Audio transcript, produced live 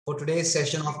for today's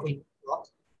session of Indic Talk.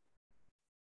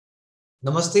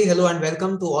 Namaste, hello, and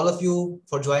welcome to all of you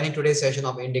for joining today's session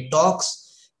of Indic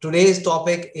Talks. Today's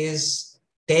topic is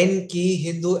 10 key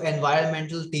Hindu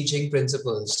environmental teaching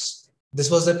principles. This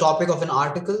was the topic of an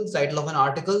article, title of an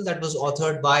article that was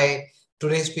authored by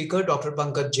today's speaker, Dr.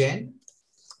 Pankaj Jain.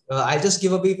 I'll just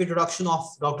give a brief introduction of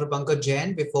Dr. Pankaj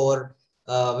Jain before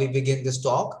we begin this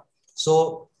talk.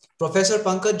 So, Professor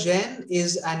Pankaj Jain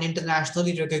is an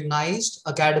internationally recognized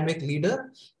academic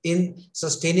leader in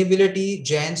sustainability,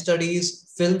 Jain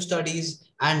studies, film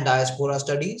studies, and diaspora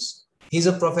studies. He's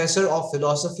a professor of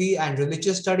philosophy and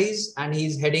religious studies, and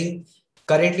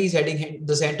currently he's heading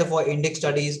the Center for Indic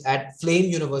Studies at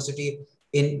Flame University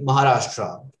in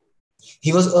Maharashtra.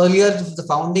 He was earlier the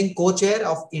founding co-chair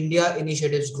of India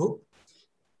Initiatives Group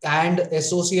and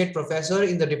associate professor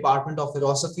in the Department of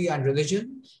Philosophy and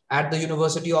Religion at the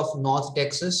University of North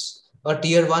Texas, a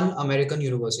tier 1 American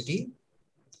university.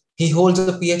 He holds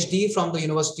a PhD from the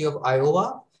University of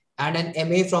Iowa and an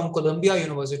MA from Columbia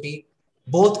University,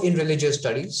 both in religious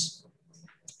studies.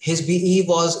 His BE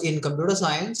was in computer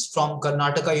science from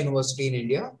Karnataka University in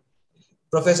India.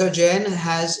 Professor Jain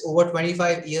has over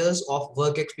 25 years of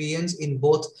work experience in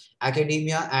both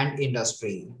academia and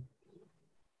industry.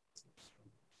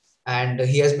 And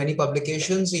he has many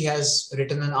publications. He has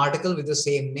written an article with the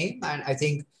same name, and I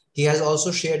think he has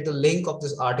also shared the link of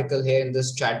this article here in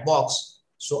this chat box.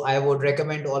 So I would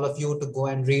recommend all of you to go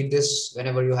and read this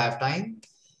whenever you have time.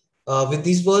 With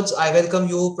these words, I welcome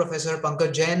you, Professor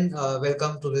Pankaj Jain.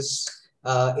 Welcome to this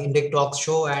Indic Talks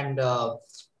show, and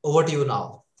over to you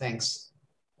now. Thanks.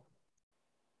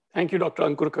 Thank you, Dr.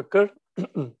 Ankur Kakkar.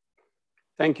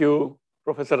 Thank you,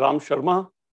 Professor Ram Sharma.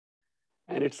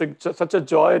 And it's such a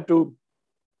joy to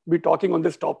be talking on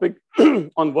this topic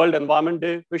on World Environment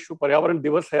Day. विश्व पर्यावरण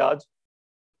दिवस है आज.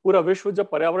 पूरा विश्व जब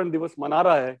पर्यावरण दिवस मना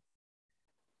रहा है,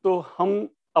 तो हम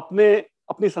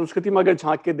अपनी संस्कृति में अगर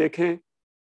झांक के देखें,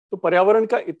 तो पर्यावरण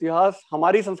का इतिहास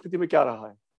हमारी संस्कृति में क्या रहा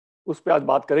है, उस पर आज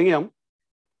बात करेंगे हम.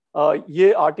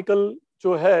 ये आर्टिकल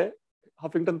जो है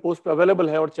हफिंगटन पोस्ट पे अवेलेबल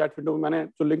है और चैट विंडो में मैंने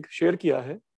जो लिंक शेयर किया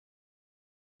है,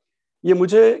 ये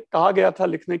मुझे कहा गया था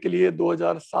लिखने के लिए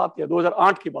 2007 या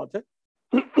 2008 की बात है.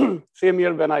 Same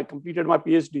year when I completed my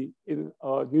PhD in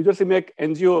New Jersey में एक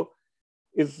NGO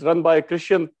is run by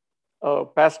Christian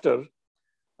pastor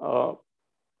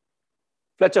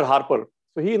Fletcher Harper.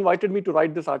 So he invited me to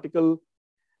write this article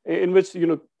in which,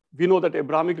 we know that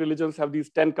Abrahamic religions have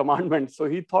these 10 commandments. So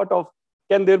he thought of,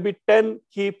 can there be 10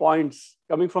 key points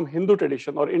coming from Hindu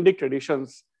tradition or Indic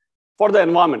traditions for the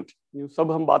environment?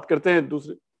 सब हम बात करते हैं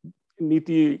दूसरे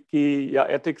नीति की या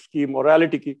ethics की,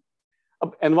 मोरालिटी की.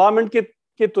 अब एनवायरनमेंट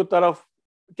के तो तरफ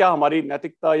क्या हमारी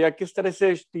नैतिकता या किस तरह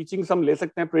से टीचिंग्स हम ले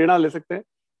सकते हैं, प्रेरणा ले सकते हैं,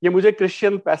 ये मुझे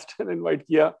क्रिश्चियन पास्टर ने इनवाइट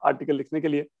किया आर्टिकल लिखने के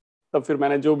लिए. तब फिर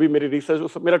मैंने जो भी मेरी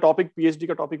रिसर्च, मेरा टॉपिक पीएचडी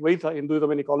का टॉपिक वही था,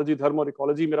 हिंदुइज्म एंड इकोलॉजी, धर्म और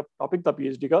इकोलॉजी मेरा टॉपिक था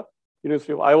पीएचडी का,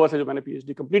 यूनिवर्सिटी ऑफ आयोवा से जो मैंने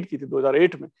पीएचडी कंप्लीट की थी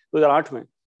 2008 में.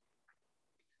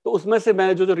 तो उसमें से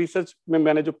मैं जो रिसर्च में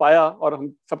मैंने जो पाया, और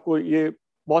हम सबको ये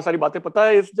बहुत सारी बातें पता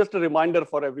है, it's just a reminder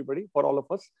for everybody, for all of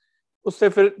us. उससे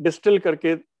फिर डिस्टिल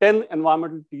करके 10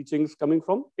 environmental teachings coming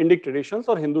from Indic traditions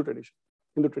और हिंदू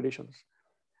ट्रेडिशंस.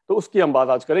 तो उसकी हम बात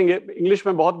आज करेंगे. इंग्लिश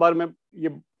में बहुत बार मैं ये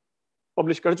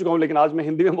पब्लिश कर चुका हूँ, लेकिन आज मैं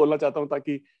हिंदी में बोलना चाहता हूँ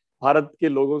ताकि भारत के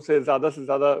लोगों से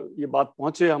ज्यादा ये बात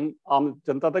पहुंचे हम आम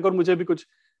जनता तक, और मुझे भी कुछ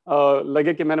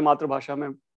लगे कि मैंने मातृभाषा में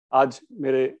आज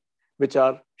मेरे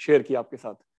विचार शेयर किए आपके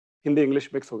साथ. हिंदी इंग्लिश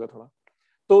मिक्स होगा थोड़ा.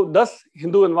 तो 10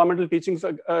 हिंदू एनवायरमेंटल टीचिंग्स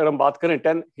अगर हम बात करें,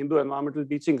 10 हिंदू एनवायरमेंटल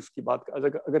टीचिंग्स की बात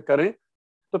अगर करें,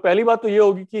 तो पहली बात तो ये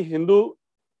होगी कि हिंदू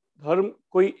धर्म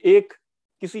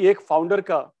किसी एक फाउंडर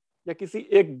का या किसी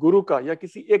एक गुरु का या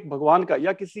किसी एक भगवान का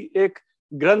या किसी एक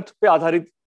ग्रंथ पे आधारित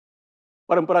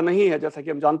परंपरा नहीं है, जैसा कि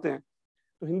हम जानते हैं.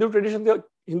 तो हिंदू ट्रेडिशन,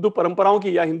 हिंदू परंपराओं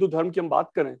की या हिंदू धर्म की हम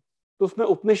बात करें, तो उसमें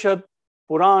उपनिषद,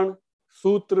 पुराण,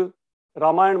 सूत्र,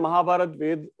 रामायण, महाभारत,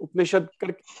 वेद, उपनिषद,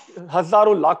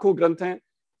 हजारों लाखों ग्रंथ हैं.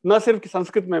 न सिर्फ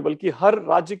संस्कृत में बल्कि हर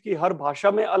राज्य की हर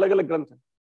भाषा में अलग अलग ग्रंथ हैं.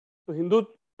 तो हिंदू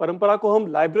परंपरा को हम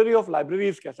लाइब्रेरी ऑफ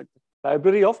लाइब्रेरीज कह सकते हैं,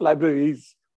 लाइब्रेरी ऑफ लाइब्रेरीज,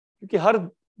 क्योंकि हर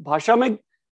भाषा में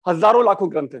हजारों लाखों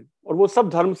ग्रंथ हैं और वो सब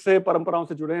धर्म से, परंपराओं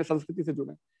से जुड़े हैं, संस्कृति से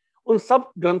जुड़े हैं. उन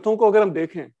सब ग्रंथों को अगर हम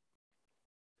देखें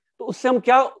तो उससे हम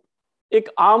क्या एक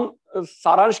आम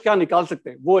सारांश क्या निकाल सकते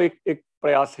हैं, वो एक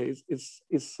प्रयास है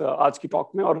इस आज की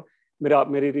टॉक में और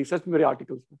मेरी रिसर्च में, मेरे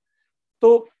आर्टिकल्स में.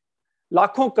 तो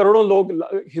लाखों करोड़ों लोग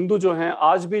हिंदू जो हैं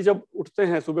आज भी जब उठते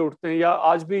हैं, सुबह उठते हैं, या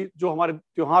आज भी जो हमारे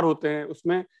त्योहार होते हैं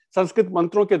उसमें संस्कृत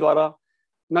मंत्रों के द्वारा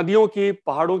नदियों की,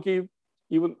 पहाड़ों की,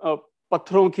 इवन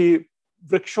पत्थरों की,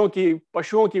 वृक्षों की,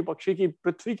 पशुओं की, पक्षी की,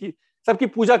 पृथ्वी की, सबकी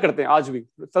पूजा करते हैं आज भी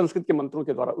संस्कृत के मंत्रों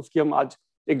के द्वारा. उसकी हम आज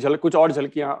एक झलक, कुछ और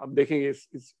झलकियां आप देखेंगे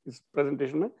इस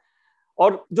प्रेजेंटेशन में।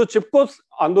 और जो चिपको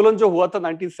आंदोलन जो हुआ था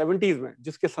 1970s में,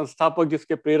 जिसके संस्थापक,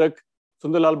 जिसके प्रेरक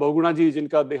सुंदरलाल बहुगुणा जी,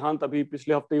 जिनका देहांत अभी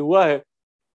पिछले हफ्ते हुआ है,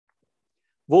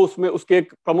 वो उसमें उसके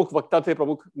एक प्रमुख वक्ता थे,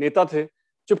 प्रमुख नेता थे।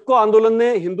 चिपको आंदोलन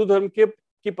ने हिंदू धर्म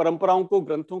की परंपराओं को,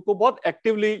 ग्रंथों को बहुत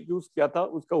एक्टिवली यूज किया था,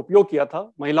 उसका उपयोग किया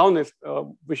था महिलाओं ने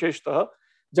विशेषतः,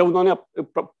 जब उन्होंने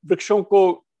वृक्षों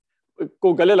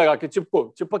को गले लगा के,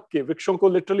 चिपक के वृक्षों को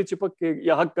लिटरली चिपक के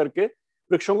या हक करके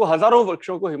वृक्षों को, हजारों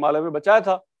वृक्षों को हिमालय में बचाया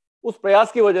था। उस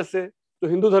प्रयास की वजह से, जो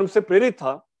हिंदू धर्म से प्रेरित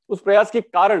था, उस प्रयास के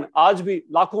कारण आज भी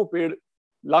लाखों पेड़,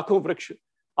 लाखों वृक्ष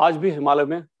आज भी हिमालय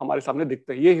में हमारे सामने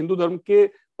दिखते हैं। ये हिंदू धर्म के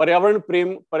पर्यावरण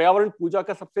प्रेम, पर्यावरण पूजा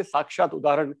का सबसे साक्षात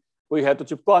उदाहरण कोई है तो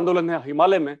चिपको आंदोलन है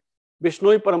हिमालय में।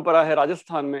 बिश्नोई परंपरा है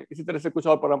राजस्थान में। इसी तरह से कुछ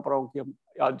और परंपराओं की हम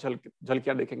आज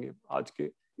झलकियां देखेंगे आज के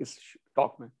इस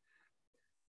टॉक में।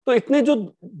 तो इतने जो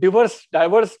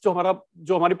डाइवर्स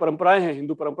जो हमारी परंपराएं हैं,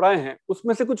 हिंदू परंपराएं हैं,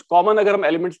 उसमें से कुछ कॉमन अगर हम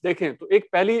एलिमेंट्स देखें तो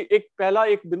पहला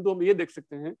बिंदु हम ये देख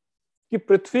सकते हैं कि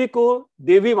पृथ्वी को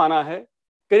देवी माना है।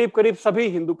 करीब करीब सभी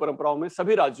हिंदू परंपराओं में,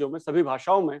 सभी राज्यों में, सभी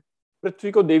भाषाओं में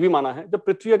पृथ्वी को देवी माना है। जब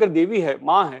पृथ्वी अगर देवी है,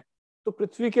 माँ है, तो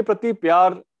पृथ्वी के प्रति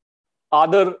प्यार,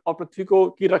 आदर और पृथ्वी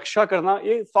की रक्षा करना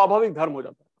ये स्वाभाविक धर्म हो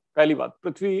जाता है। पहली बात,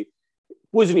 पृथ्वी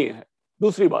पूजनीय है।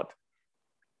 दूसरी बात,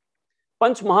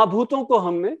 पंच महाभूतों को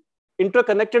हमने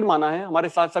इंटरकनेक्टेड माना है हमारे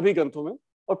साथ सभी ग्रंथों में,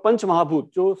 और पंच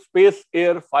महाभूत जो स्पेस,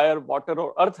 एयर, फायर, वाटर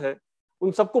और अर्थ है,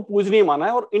 उन सबको पूजनीय माना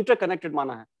है और इंटरकनेक्टेड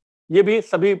माना है। ये भी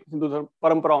सभी हिंदू धर्म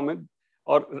परंपराओं में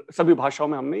और सभी भाषाओं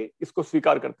में हमने इसको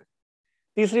स्वीकार करते हैं।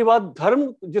 तीसरी बात,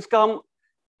 धर्म जिसका हम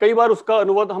कई बार उसका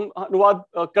अनुवाद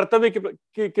कर्तव्य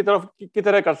की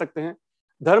तरह कर सकते हैं।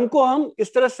 धर्म को हम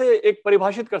इस तरह से एक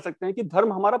परिभाषित कर सकते हैं कि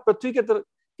धर्म हमारा पृथ्वी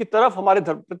की तरफ हमारे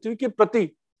धर्म, पृथ्वी के प्रति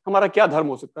हमारा क्या धर्म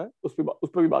हो सकता है, उस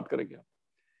पर भी बात करेंगे।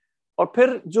 और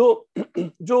फिर जो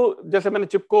जैसे मैंने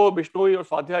चिपको, बिश्नोई और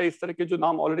स्वाध्याय इस तरह के जो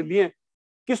नाम ऑलरेडी लिए,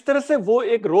 किस तरह से वो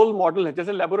एक रोल मॉडल है,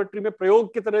 जैसे लेबोरेटरी में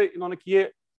प्रयोग की तरह इन्होंने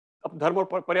किए अब धर्म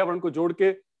और पर्यावरण को जोड़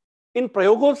के। इन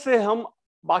प्रयोगों से हम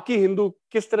बाकी हिंदू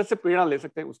किस तरह से प्रेरणा ले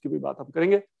सकते हैं, उसकी भी बात हम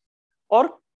करेंगे। और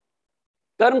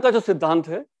कर्म का जो सिद्धांत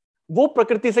है वो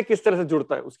प्रकृति से किस तरह से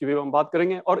जुड़ता है, उसकी भी हम बात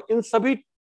करेंगे। और इन सभी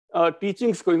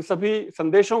टीचिंग्स को, इन सभी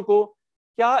संदेशों को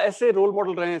क्या ऐसे रोल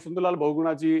मॉडल रहे हैं सुंदरलाल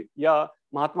बहुगुणा जी या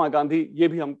महात्मा गांधी, ये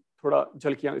भी हम थोड़ा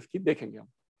झलकियां इसकी देखेंगे हम।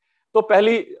 तो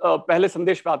पहले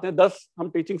संदेश पे आते हैं। 10 हम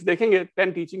टीचिंग्स देखेंगे,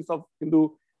 10 teachings of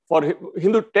Hindu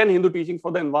 10 Hindu teachings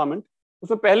for the environment.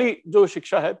 उसमें पहली जो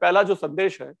शिक्षा है, पहला जो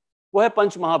संदेश है, वो है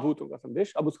पंच महाभूतों का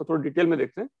संदेश। अब उसका थोड़ा डिटेल में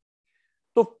देखते हैं।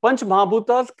 तो panch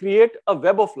mahabhutas create a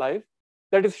web of life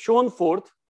that is shown forth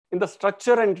in the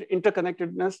structure and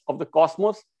interconnectedness of the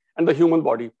cosmos and the human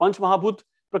body. पंच महाभूत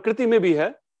प्रकृति में भी है,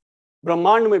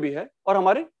 ब्रह्मांड में भी है, और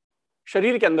हमारे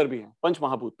शरीर के अंदर भी है पंच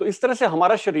महाभूत। तो इस तरह से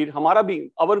हमारा शरीर, हमारा being,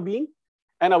 our being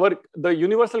and the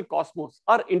universal cosmos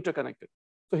are interconnected.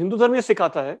 तो हिंदू धर्म ये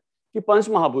सिखाता है कि पंच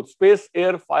महाभूत, स्पेस,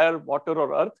 एयर, फायर, वाटर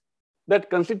और earth, that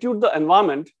constitute the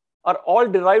environment are all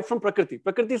derived from prakriti.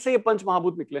 प्रकृति से ये पंच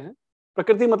महाभूत निकले हैं।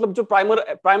 प्रकृति मतलब जो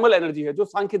प्राइमल एनर्जी है, जो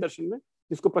सांख्य दर्शन में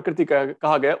जिसको प्रकृति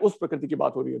कहा गया, उस प्रकृति की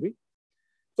बात हो रही है अभी।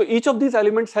 तो each of these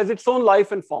elements has its own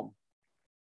life and form.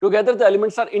 Together the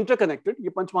elements are interconnected. ये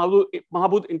पंच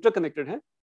महाभूत इंटरकनेक्टेड हैं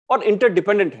और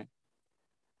इंटरडिपेंडेंट हैं।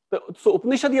 तो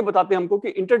उपनिषद ये बताते हैं हमको कि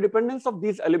interdependence of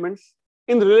these elements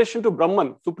in relation to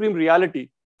Brahman, supreme reality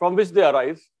from which they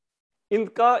arise,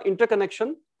 इनका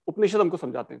इंटरकनेक्शन उपनिषद हमको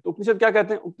समझाते हैं। तो उपनिषद क्या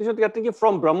कहते हैं? उपनिषद कहते हैं कि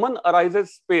from Brahman arises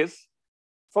space,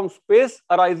 from space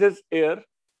arises air,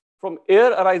 from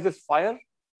air arises fire,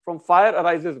 from fire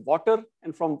arises water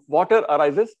and from water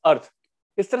arises earth.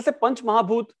 इस तरह से पंच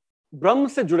महाभूत ब्रह्म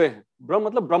से जुड़े हैं। ब्रह्म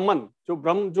मतलब ब्रह्मन,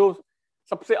 जो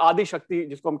सबसे आदि शक्ति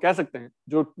जिसको हम कह सकते हैं,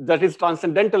 जो that is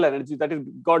transcendental energy, that is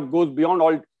God, goes beyond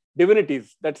all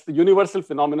divinities, that's the universal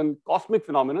phenomenon, cosmic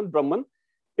phenomenon. Brahman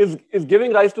is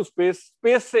giving rise to space.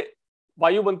 Space से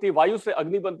वायु बनती, वायु से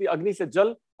अग्नि बनती, अग्नि से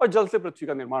जल, और जल से पृथ्वी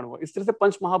का निर्माण हुआ। इस तरह से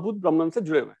पंच महाभूत ब्रह्मन से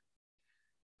जुड़े हुए हैं।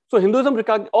 So Hindu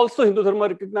Dharma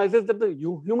recognizes that the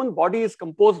human body is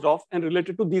composed of and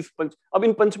related to these पंच। अब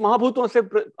इन पंच महाभूतों से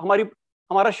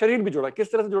हमारा शरीर भी जुड़ा है।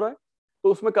 किस तरह से जुड़ा है?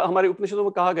 तो उसमें हमारे उपनिषदों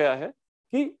में कहा गया है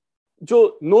कि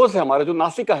जो नोज है हमारा, जो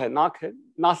नासिका है, नाक है,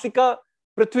 नासिका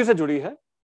पृथ्वी से जुड़ी है,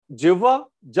 जिह्वा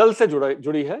जल से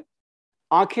जुड़ी है,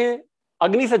 आंखें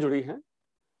अग्नि से जुड़ी हैं,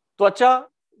 त्वचा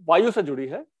वायु से जुड़ी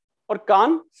है, और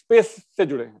कान स्पेस से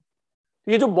जुड़े हैं।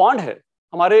 तो ये जो बॉन्ड है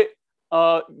हमारे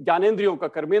ज्ञानेंद्रियों का,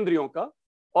 कर्मेंद्रियों का,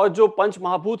 और जो पंच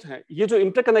महाभूत हैं, ये जो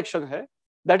इंटरकनेक्शन है,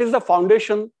 that is the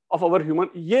foundation of our human.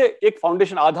 ये एक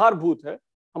फाउंडेशन, आधारभूत है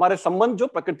हमारे संबंध, जो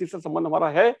प्रकृति से संबंध हमारा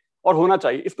है और होना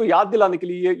चाहिए। इसको याद दिलाने के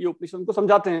लिए ये उपनिषद को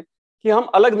समझाते हैं कि हम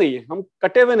अलग नहीं है, हम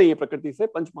कटे हुए नहीं है प्रकृति से,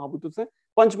 पंच महाभूतों से।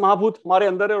 पंच महाभूत हमारे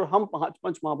अंदर है और हम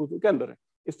पंच महाभूतों के अंदर है।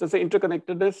 इस तरह से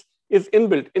interconnectedness is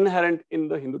inbuilt, inherent in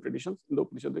the Hindu traditions, in the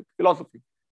Upanishad philosophy.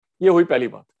 ये हुई पहली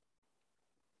बात।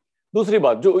 दूसरी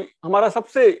बात, जो हमारा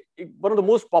सबसे one of the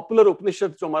most popular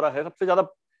उपनिषद जो हमारा है, सबसे ज्यादा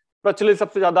प्रचलित,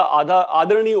 सबसे ज्यादा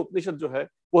आदरणीय उपनिषद जो है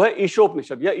वो है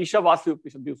ईशोपनिषद, या ईशावास्य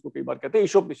उपनिषद भी उसको कई बार कहते हैं,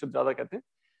 ईशोपनिषद ज्यादा कहते हैं।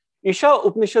 ईशा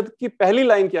उपनिषद की पहली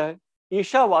लाइन क्या है?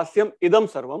 ईशावास्यम इदम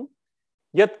सर्वम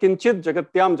यत् किंचित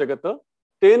जगत्याम जगत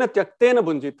तेन त्यक्तेन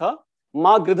भुंजिता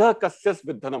मां गृध कस्यस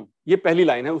विद्धनम। ये पहली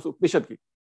लाइन है उस उपनिषद की।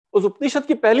 उस उपनिषद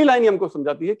की पहली लाइन हमको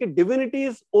समझाती है कि divinity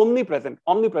is omni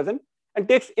present and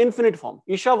takes infinite form.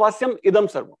 ईशावास्यम इदम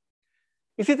सर्वम।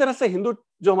 इसी तरह से हिंदू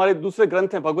जो हमारे दूसरे ग्रंथ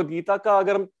हैं, भगवद गीता का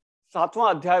अगर हम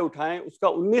 7वां अध्याय उठाएं, उसका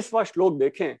 19वां श्लोक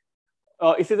देखें,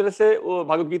 इसी तरह से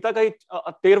भगवद गीता का ही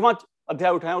 13वां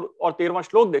अध्याय उठाएं और 13वां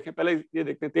श्लोक देखें। पहले ये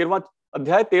देखते हैं 13वां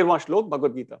अध्याय 13वां श्लोक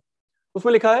भगवद गीता।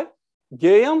 उसमें लिखा है,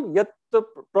 ज्ञेयं यत्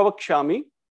प्रवक्ष्यामि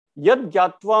यद्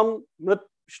ज्ञात्वाम मृत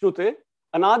श्नुते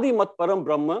अनादि मत परम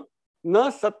ब्रह्म न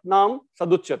सतनाम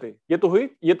सदुच्यते। ये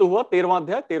तो हुआ 13वां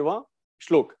अध्याय 13वां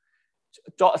श्लोक।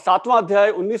 7वां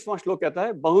अध्याय 19वां श्लोक कहता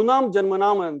है, बहुनाम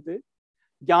जन्मनाम अनंते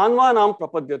ज्ञानवानाम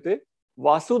प्रपद्यते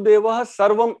वासुदेवः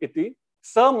सर्वम इति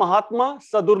स महात्मा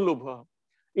सदुर्लभ।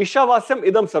 ईशावास्यम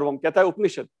इदम सर्वम कहता है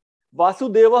उपनिषद,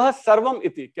 वासुदेवः सर्वम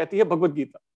इति कहती है भगवद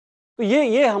गीता। तो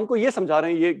ये हमको ये समझा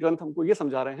रहे हैं, ये ग्रंथ हमको ये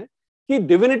समझा रहे हैं कि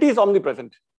डिविनिटी इज ऑमनी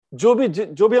प्रेजेंट। जो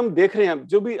भी हम देख रहे हैं,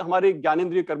 जो भी हमारे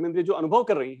ज्ञानेंद्रिय कर्मेंद्रिय जो अनुभव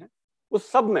कर रही हैं,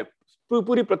 उस सब में,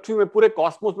 पूरी पृथ्वी में, पूरे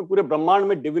कॉस्मोस में, पूरे ब्रह्मांड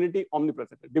में डिविनिटी ऑमनी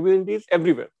प्रेजेंट है। Divinity is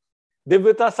everywhere.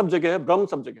 दिव्यता सब जगह है, ब्रह्म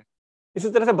सब जगह। इसी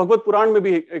तरह से भगवत पुराण में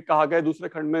भी कहा गया, दूसरे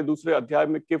खंड में, दूसरे अध्याय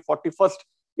में के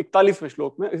 41वें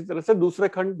श्लोक में। इसी तरह से दूसरे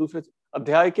खंड, दूसरे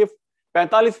अध्याय के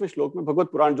 45वें श्लोक में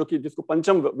भगवत पुराण, जो कि जिसको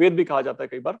पंचम वेद भी कहा जाता है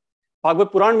कई बार,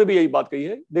 भागवत पुराण में भी यही बात कही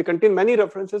है। They contain many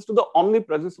references to the omni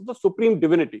presence of the supreme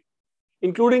divinity,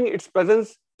 including its presence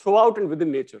throughout and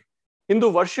within nature.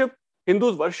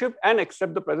 Hindus worship and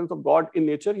accept the presence of God in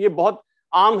nature. ये बहुत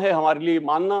आम है हमारे लिए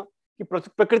मानना कि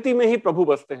प्रकृति में ही प्रभु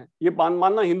बसते हैं। ये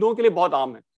मानना हिंदुओं के लिए बहुत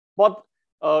आम है, बहुत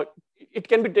it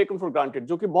can be taken for granted,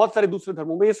 जो कि बहुत सारे दूसरे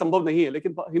धर्मों में ये संभव नहीं है,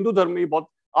 लेकिन हिंदू धर्म में ये बहुत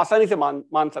आसानी से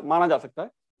माना जा सकता है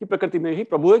कि प्रकृति में ही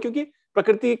प्रभु है, क्योंकि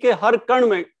प्रकृति के हर कण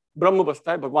में ब्रह्म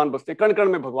बसता है, भगवान बसते हैं, कण कण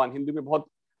में भगवान। हिंदी में बहुत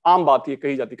आम बात ये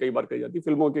कही जाती, कई बार कही जाती,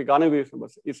 फिल्मों के गाने भी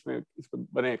इसमें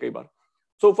बने हैं कई बार।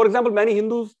 So for example, many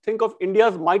Hindus think of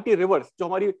India's mighty reverse, जो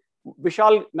हमारी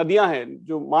विशाल नदियां हैं,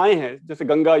 जो माएँ हैं, जैसे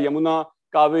गंगा, यमुना,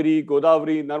 कावेरी,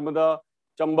 गोदावरी, नर्मदा,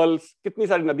 चंबल, कितनी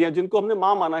सारी नदियां जिनको हमने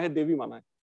माँ माना है, देवी माना है।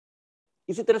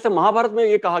 इसी तरह से महाभारत में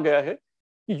ये कहा गया है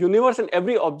कि universe and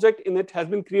every object in it has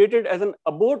been created as an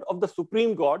abode of the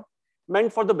supreme God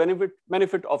meant for the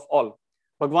benefit of all.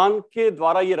 भगवान के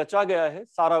द्वारा ये रचा गया है,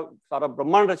 सारा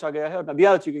ब्रह्मांड रचा गया है और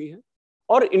नदियां रची गई हैं,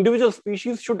 और individual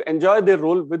species should enjoy their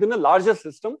role with in a larger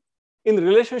system in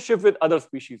relationship with other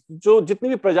species. जो जितनी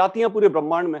भी प्रजातियां पूरे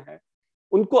ब्रह्मांड में है,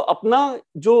 उनको अपना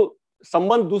जो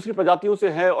संबंध दूसरी प्रजातियों से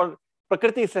है और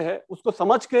प्रकृति से है, उसको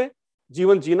समझ के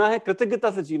जीवन जीना है,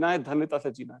 कृतज्ञता से जीना है, धन्यता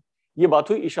से जीना है। ये बात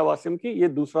हुई ईशावास्यम की। ये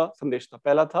दूसरा संदेश था।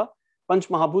 पहला था पंच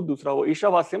महाभूत, दूसरा वो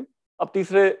ईशावास्यम। अब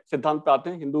तीसरे सिद्धांत पे आते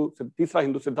हैं। तीसरा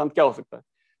हिंदू सिद्धांत क्या हो सकता है?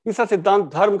 तीसरा सिद्धांत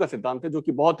धर्म का सिद्धांत है, जो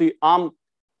कि बहुत ही आम,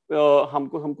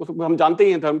 हम जानते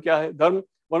ही हैं धर्म क्या है। धर्म,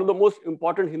 one of the most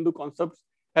important Hindu concept,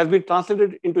 has been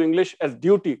translated into English as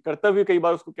duty, कर्तव्य कई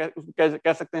बार उसको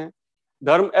कह सकते हैं।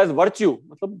 धर्म एज वर्च्यू,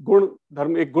 मतलब गुण,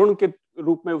 धर्म एक गुण के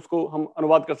रूप में उसको हम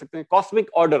अनुवाद कर सकते हैं। कॉस्मिक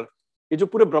ऑर्डर, ये जो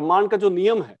पूरे ब्रह्मांड का जो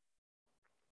नियम है।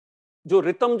 जो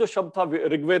रितम जो शब्द था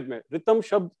ऋग्वेद में, रितम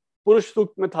शब्द पुरुष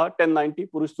सूक्त में था, 1090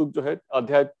 पुरुष सूक्त जो है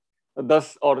अध्याय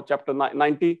 10 और चैप्टर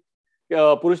 90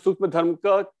 पुरुष सूक्त में धर्म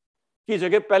की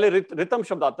जगह पहले रितम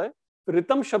शब्द आता है। तो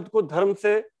रितम शब्द को धर्म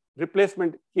से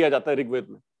रिप्लेसमेंट किया जाता है ऋग्वेद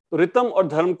में। तो रितम और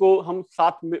धर्म को हम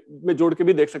साथ में जोड़ के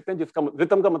भी देख सकते हैं, जिसका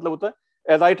रितम का मतलब होता है,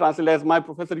 as I translate, as my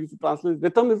professor used to translate,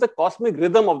 rhythm is the cosmic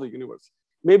rhythm of the universe.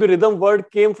 Maybe rhythm word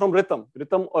came from rhythm.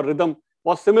 Rhythm or rhythm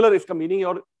was similar, इसका meaning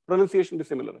और pronunciation भी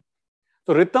similar है।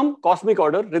 So rhythm, cosmic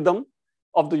order, rhythm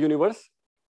of the universe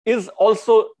is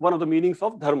also one of the meanings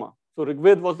of dharma. So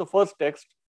Rigved was the first text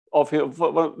of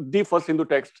the first Hindu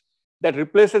text that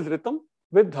replaces rhythm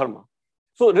with dharma.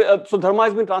 So dharma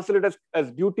has been translated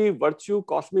as duty, virtue,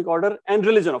 cosmic order, and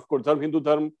religion. Of course, Hindu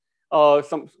dharma.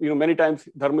 Many times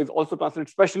dharma is also translated,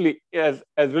 especially as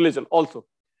religion also.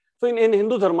 So in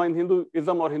Hindu dharma, in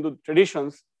Hinduism or Hindu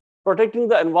traditions, protecting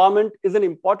the environment is an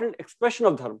important expression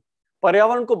of dharma.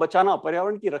 पर्यावरण को बचाना,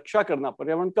 पर्यावरण की रक्षा करना,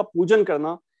 पर्यावरण का पूजन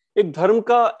करना एक धर्म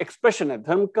का एक्सप्रेशन है,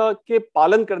 धर्म का के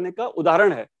पालन करने का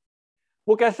उदाहरण है।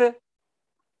 वो कैसे?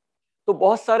 तो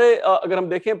बहुत सारे अगर हम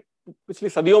देखें पिछली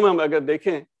सदियों में हम अगर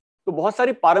देखें तो बहुत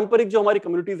सारी पारंपरिक जो हमारी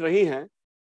कम्युनिटीज रही हैं,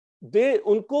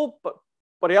 उनको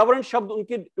पर्यावरण शब्द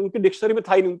उनके डिक्शनरी में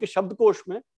था ही नहीं, उनके शब्दकोश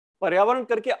में पर्यावरण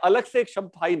करके अलग से एक शब्द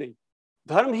था ही नहीं,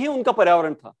 धर्म ही उनका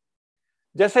पर्यावरण था।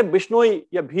 जैसे बिश्नोई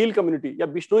या भील कम्युनिटी या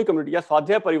बिश्नोई कम्युनिटी या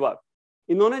स्वाध्याय परिवार,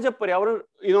 इन्होंने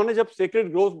जब सेक्रेड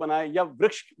ग्रोव्स बनाए या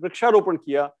वृक्षारोपण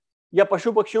किया या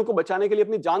पशु पक्षियों को बचाने के लिए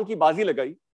अपनी जान की बाजी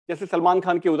लगाई, जैसे सलमान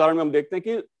खान के उदाहरण में हम देखते हैं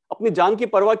कि अपनी जान की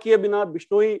परवाह किए बिना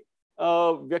बिश्नोई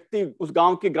व्यक्ति उस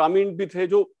गांव के ग्रामीण भी थे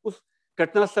जो उस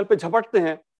घटनास्थल पे झपटते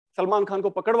हैं, सलमान खान को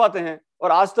पकड़वाते हैं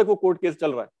और आज तक वो कोर्ट केस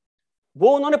चल रहा है।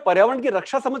 वो उन्होंने पर्यावरण की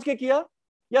रक्षा समझ के किया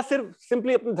या सिर्फ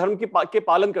सिंपली अपने धर्म के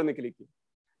पालन करने के लिए किया?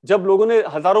 जब लोगों ने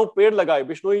हजारों पेड़ लगाए,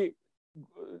 बिश्नोई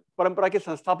परंपरा के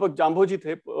संस्थापक जाम्भोजी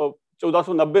थे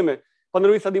 1490 में,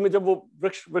 15वीं सदी में जब वो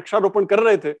वृक्षारोपण कर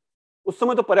रहे थे, उस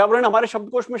समय तो पर्यावरण हमारे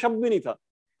शब्दकोश में शब्द भी नहीं था,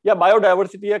 या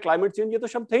बायोडायवर्सिटी या क्लाइमेट चेंज, ये तो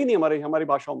शब्द थे ही नहीं हमारी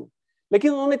भाषाओं में।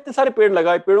 लेकिन उन्होंने इतने सारे पेड़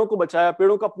लगाए, पेड़ों को बचाया,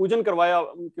 पेड़ों का पूजन करवाया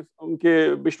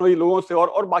उनके बिश्नोई लोगों से,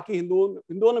 और बाकी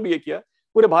हिंदुओं ने भी ये किया।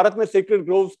 पूरे भारत में सेक्रेड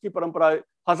ग्रोव्स की परंपरा है,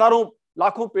 हजारों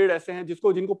लाखों पेड़ ऐसे हैं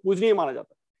जिनको पूजनीय माना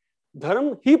जाता है।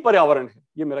 धर्म ही पर्यावरण है,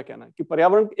 ये मेरा कहना है कि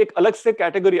पर्यावरण एक अलग से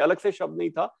कैटेगरी, अलग से शब्द नहीं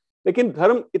था, लेकिन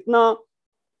धर्म इतना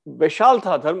विशाल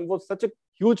था, धर्म वो सच ए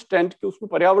ह्यूज टेंट कि उसमें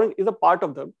पर्यावरण इज अ पार्ट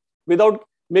ऑफ धर्म, without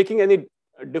making any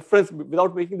difference,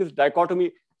 without making this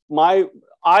dichotomy, my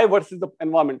I versus the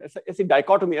environment, ऐसी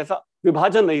डायकोटोमी, ऐसा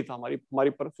विभाजन नहीं था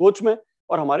हमारी सोच में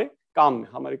और हमारे काम में,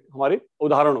 हमारे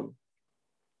उदाहरणों में।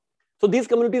 So these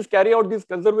communities carry out these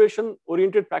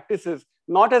conservation-oriented practices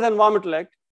not as environmental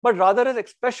act, but rather as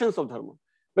expressions of dharma.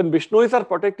 When Bishnois are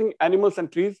protecting animals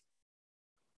and trees,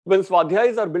 when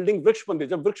Swadhyayis are building वृक्ष मंदिर,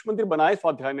 जब वृक्ष मंदिर बनाए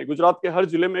स्वाध्याय ने, गुजरात के हर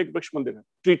जिले में एक वृक्ष मंदिर है,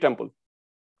 ट्री टेम्पल,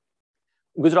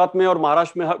 गुजरात में और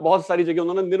महाराष्ट्र में बहुत सारी जगह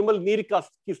उन्होंने निर्मल नीर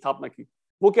की स्थापना की।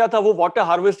 वो क्या था, वो वाटर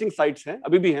हार्वेस्टिंग साइट्स हैं,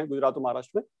 अभी भी हैं गुजरात और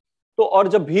महाराष्ट्र में। तो और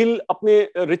जब भील अपने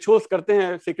रिचुअल्स करते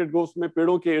हैं सेक्रेड ग्रोव्स में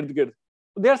पेड़ों के इर्द गिर्द,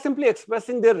 they are simply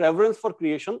expressing their reverence for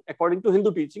creation according to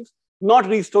Hindu teachings, not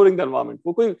restoring the environment.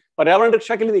 वो कोई पर्यावरण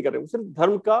रक्षा के लिए नहीं कर रहे, वो सिर्फ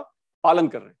धर्म का पालन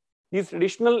कर रहे हैं। These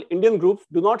traditional Indian groups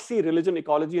do not see religion,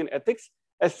 ecology and ethics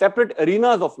as separate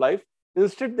arenas of life.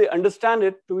 Instead, they understand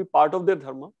it to be part of their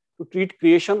dharma, to treat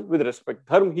creation with respect.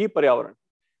 धर्म ही पर्यावरण,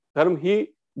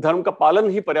 धर्म का पालन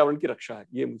ही पर्यावरण की रक्षा है,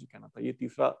 ये मुझे कहना था। ये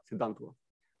तीसरा सिद्धांत हुआ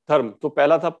धर्म। तो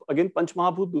पहला था अगेन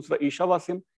पंचमहाभूत, दूसरा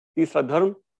ईशावास्यम, तीसरा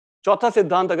धर्म। चौथा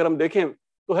सिद्धांत अगर हम देखें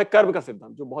तो है कर्म का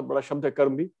सिद्धांत, जो बहुत बड़ा शब्द है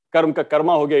कर्म भी, कर्म का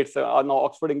कर्मा हो गया। It's now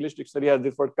Oxford English dictionary has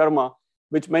this word karma,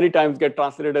 which many times get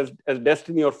translated as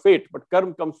destiny or fate, but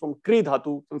कर्म comes from क्री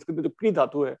धातु, संस्कृत में जो क्री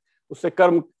धातु है उससे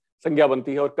कर्म संज्ञा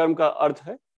बनती है, और कर्म का अर्थ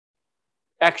है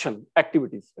action,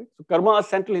 activities, right? So karma, a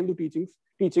central Hindu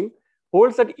teaching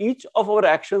holds that each of our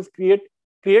actions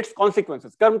creates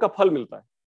consequences. कर्म का फल मिलता है,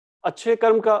 अच्छे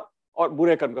कर्म का और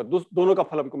बुरे कर्म का, दोनों का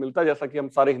फल हमको मिलता है, जैसा कि हम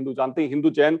सारे हिंदू जानते हैं, हिंदू,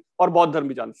 जैन और बौद्ध धर्म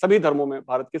भी जानते हैं। सभी धर्मों में,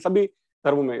 भारत के सभी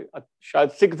धर्मों में, शायद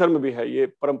सिख धर्म में भी है ये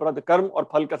परंपरा, कर्म और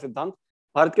फल का सिद्धांत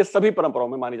भारत के सभी परंपराओं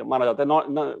में माना जाता है,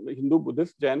 हिंदू,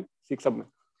 बुद्धिस्ट, जैन, सिख सब में।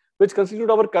 which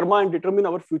constitute our karma and determine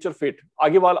our future fate.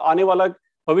 आने वाला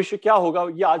भविष्य क्या होगा,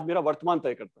 ये आज मेरा वर्तमान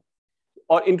तय करता है।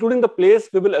 और including the place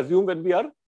we will assume when we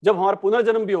are, जब हमारा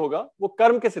पुनर्जन्म भी होगा, वो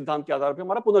कर्म के सिद्धांत के आधार पर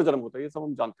हमारा पुनर्जन्म होता है, ये सब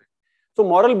हम जानते हैं। So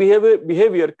moral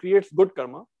behavior creates good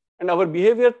karma and our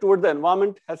behavior toward the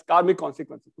environment has karmic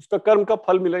consequences. उसका कर्म का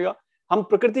फल मिलेगा। हम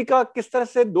प्रकृति का किस तरह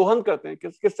से दोहन करते हैं,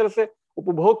 किस तरह से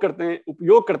उपभोग करते हैं,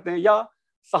 उपयोग करते हैं या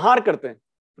संहार करते हैं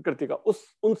प्रकृति का,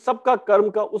 उन सब का कर्म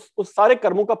का, उस सारे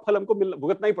कर्मों का फल हमको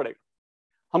भुगतना ही पड़ेगा,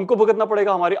 हमको भुगतना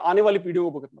पड़ेगा, हमारी आने वाली पीढ़ियों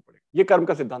को भुगतना पड़ेगा। ये कर्म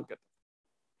का सिद्धांत कहते हैं।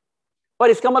 पर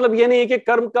इसका मतलब ये नहीं है कि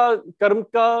कर्म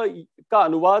का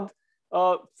अनुवाद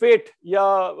फेट या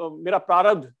मेरा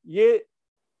प्रारब्ध, ये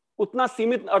उतना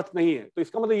सीमित अर्थ नहीं है। तो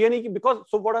इसका मतलब ये नहीं कि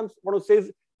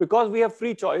because we have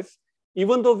free choice,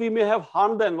 even though we may have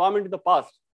harmed the environment in the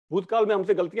past, भूतकाल में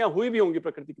हमसे गलतियां हुई भी होंगी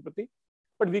प्रकृति के प्रति,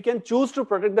 but we can choose to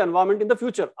protect the environment in the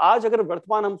future. आज अगर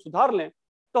वर्तमान हम सुधार लें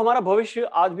तो हमारा भविष्य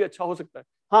आज भी अच्छा हो सकता है।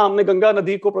 हाँ, हमने गंगा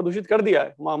नदी को प्रदूषित कर दिया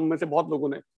है, हम में से बहुत लोगों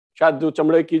ने, शायद जो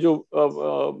चमड़े की जो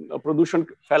प्रदूषण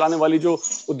फैलाने वाली जो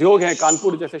उद्योग हैं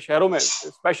कानपुर जैसे शहरों में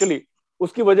स्पेशली,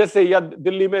 उसकी वजह से, या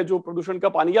दिल्ली में जो प्रदूषण का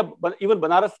पानी, या इवन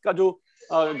बनारस का जो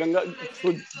गंगा,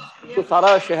 तो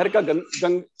सारा शहर का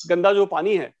गंदा जो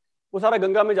पानी है वो सारा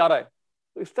गंगा में जा रहा है।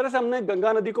 तो इस तरह से हमने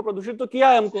गंगा नदी को प्रदूषित तो किया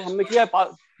है, हमने किया है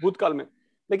भूतकाल में।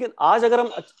 लेकिन आज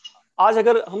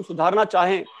अगर हम सुधारना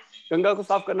चाहें, गंगा को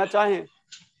साफ करना चाहें,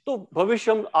 तो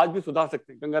भविष्य हम आज भी सुधार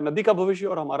सकते हैं, गंगा नदी का भविष्य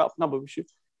और हमारा अपना भविष्य।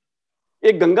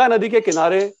 एक गंगा नदी के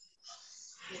किनारे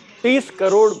 30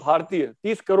 करोड़ भारतीय,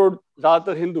 30 करोड़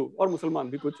ज्यादातर हिंदू और मुसलमान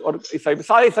भी कुछ और ईसाई,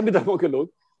 सारे सभी धर्मों के लोग,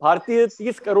 भारतीय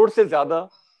 30 करोड़ से ज्यादा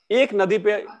एक नदी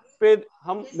पे पे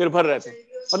हम निर्भर रहते हैं।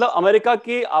 मतलब अमेरिका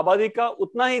की आबादी का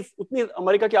उतनी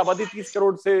अमेरिका की आबादी 30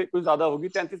 करोड़ से कुछ ज्यादा होगी,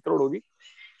 33 करोड़ होगी।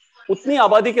 उतनी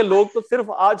आबादी के लोग तो सिर्फ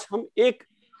आज हम एक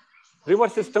रिवर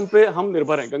सिस्टम पे हम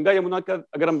निर्भर हैं। गंगा यमुना का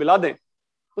अगर हम मिला दें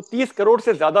तो 30 करोड़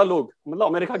से ज्यादा लोग, मतलब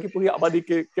अमेरिका की पूरी आबादी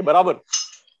के बराबर,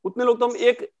 उतने लोग तो हम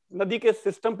एक नदी के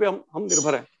सिस्टम पे हम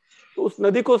निर्भर हैं। तो उस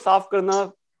नदी को साफ करना,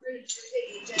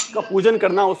 उसका पूजन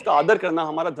करना, उसका आदर करना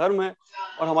हमारा धर्म है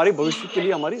और हमारी भविष्य के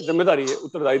लिए हमारी जिम्मेदारी है,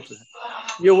 उत्तरदायित्व है।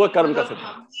 ये हुआ कर्म का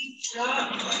सिद्धांत।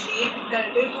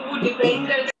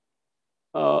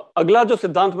 अगला जो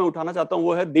सिद्धांत मैं उठाना चाहता हूं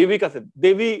वो है देवी का सिद्धांत।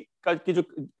 देवी का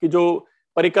की जो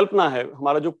परिकल्पना है,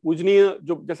 हमारा जो पूजनीय,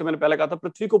 जो जैसे मैंने पहले कहा था,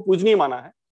 पृथ्वी को पूजनीय माना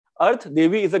है। Earth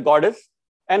Devi is a goddess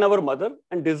and our mother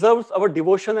and deserves our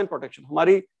devotion and protection.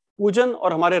 हमारी पूजन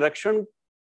और हमारे रक्षण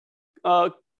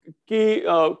की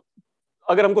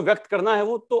अगर हमको व्यक्त करना है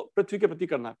वो तो पृथ्वी के प्रति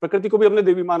करना है। प्रकृति को भी हमने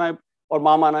देवी माना है और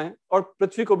माँ माना है, और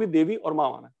पृथ्वी को भी देवी और माँ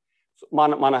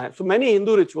माना है। So many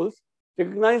Hindu rituals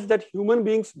recognize that human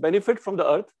beings benefit from the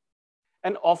earth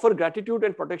and offer gratitude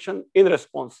and protection in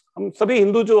response. हम सभी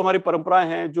हिंदू जो हमारी परंपराएं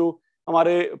हैं, जो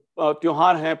हमारे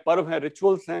त्योहार हैं, पर्व हैं,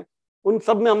 रिचुअल्स हैं, उन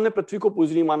सब में हमने पृथ्वी को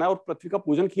पूजनीय माना है और पृथ्वी का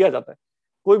पूजन किया जाता है।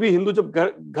 कोई भी हिंदू जब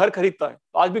घर खरीदता है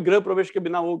तो आज भी गृह प्रवेश के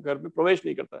बिना वो घर में प्रवेश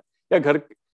नहीं करता है, या घर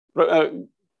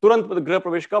तुरंत गृह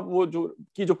प्रवेश का वो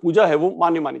जो पूजा है वो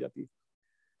मानी जाती है।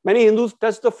 Many Hindus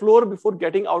touch the floor before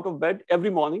getting out of bed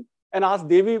every morning and ask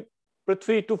Devi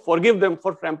Prithvi to forgive them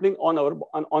for trampling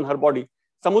on her body.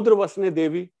 समुद्र वसने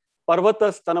देवी पर्वत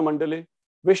स्तन मंडले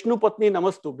विष्णु पत्नी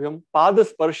नमस्तुभ्यम पाद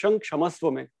स्पर्शं क्षमस्व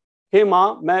में। हे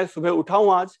माँ, मैं सुबह उठा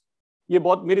हूं आज, ये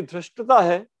बहुत मेरी धृष्टता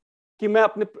है कि मैं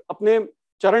अपने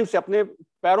चरण से, अपने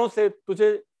पैरों से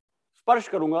तुझे स्पर्श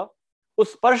करूंगा।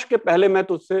 उस स्पर्श के पहले मैं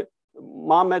तुझसे,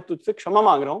 माँ, मैं तुझसे क्षमा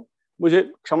मांग रहा हूँ, मुझे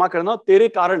क्षमा करना। तेरे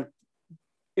कारण,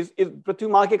 इस पृथ्वी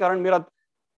माँ के कारण मेरा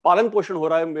पालन पोषण हो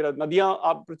रहा है। मेरा नदियां,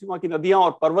 आप पृथ्वी माँ की नदियां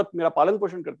और पर्वत मेरा पालन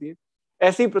पोषण करती है।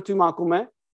 ऐसी पृथ्वी माँ को मैं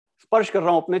स्पर्श कर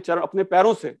रहा हूँ अपने चरण, अपने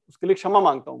पैरों से, उसके लिए क्षमा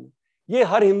मांगता हूँ। ये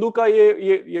हर हिंदू का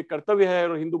ये कर्तव्य है,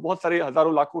 और हिंदू, बहुत सारे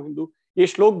हजारों लाखों हिंदू ये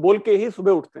श्लोक बोल के ही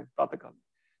सुबह उठते हैं प्रातःकाल में।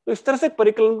 तो इस तरह से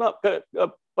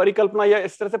परिकल्पना या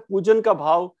इस तरह से पूजन का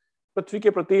भाव पृथ्वी के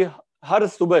प्रति हर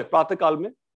सुबह प्रातःकाल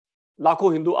में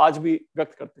लाखों हिंदू आज भी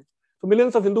व्यक्त करते हैं। तो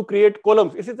millions of Hindu create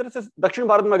kolams. इसी तरह से दक्षिण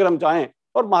भारत में अगर हम जाएं,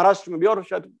 और महाराष्ट्र में भी, और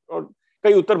शायद और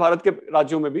कई उत्तर भारत के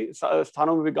राज्यों में भी,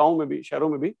 स्थानों में भी, गांवों में भी, शहरों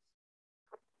में भी,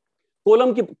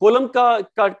 कोलम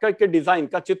का डिजाइन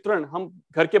का चित्रण हम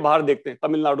घर के बाहर देखते हैं।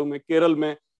 तमिलनाडु में, केरल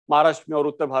में, महाराष्ट्र में और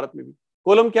उत्तर भारत में भी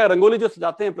कोलम क्या, रंगोली जो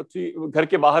सजाते हैं पृथ्वी, घर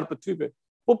के बाहर पृथ्वी पे,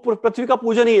 वो पृथ्वी का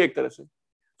पूजन ही एक तरह से।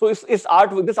 तो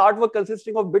this artwork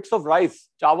consisting of bits of rice,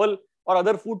 चावल और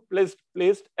other food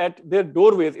placed at their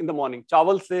doorways in the morning.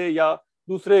 चावल से या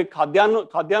दूसरे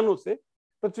खाद्यान्नों से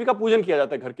पृथ्वी का पूजन किया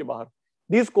जाता है घर के बाहर।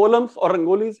 These columns or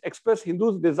rangolis express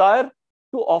Hindus' desire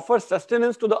to offer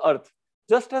sustenance to the earth,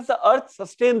 just as the earth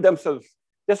sustain themselves.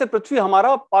 जैसे पृथ्वी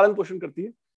हमारा पालन पोषण करती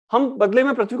है, हम बदले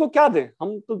में पृथ्वी को क्या दें?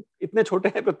 हम तो इतने छोटे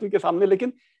हैं पृथ्वी के सामने,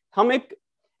 लेकिन हम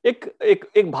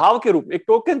एक भाव के रूप में, एक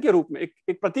टोकन के रूप में,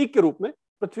 एक प्रतीक के रूप में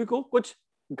पृथ्वी को कुछ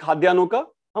खाद्यान्नों का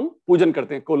हम पूजन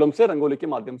करते हैं कोलम से, रंगोली के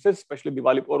माध्यम से, स्पेशली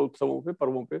दिवाली और उत्सवों पे,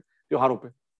 पर्वों पे, त्योहारों पे।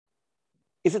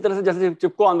 इसी तरह से जैसे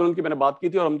चिपको आंदोलन की मैंने बात की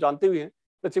थी, और हम जानते हुए हैं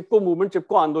the Chipko movement,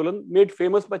 Chipko Andolan, made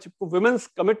famous by Chipko women's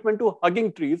commitment to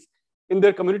hugging trees in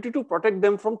their community to protect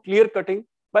them from clear cutting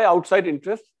by outside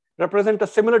interests, represent a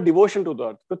similar devotion to the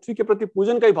earth. पृथ्वी के प्रति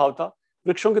पूजन का ही भाव था,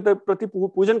 वृक्षों के प्रति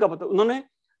पूजन का भाव। उन्होंने,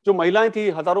 जो महिलाएं थी,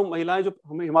 हजारों महिलाएं जो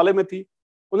हिमालय में थी,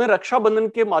 उन्हें रक्षाबंधन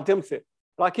के माध्यम से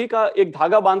राखी का एक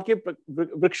धागा बांध के,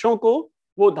 वृक्षों को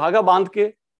वो धागा बांध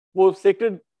के, वो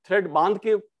सेक्रेड थ्रेड बांध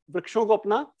के वृक्षों को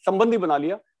अपना संबंधी बना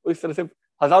लिया। और इस तरह से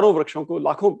हजारों वृक्षों को,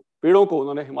 लाखों पेड़ों को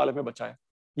उन्होंने हिमालय में बचाया।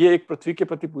 ये एक पृथ्वी के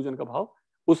प्रति पूजन का भाव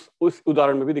उस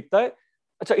उदाहरण में भी दिखता है।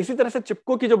 अच्छा, इसी तरह से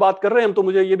चिपको की जो बात कर रहे हैं हम, तो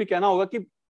मुझे ये भी कहना होगा कि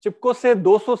चिपको से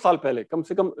 200 साल पहले, कम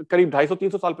से कम करीब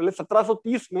 250-300 साल पहले,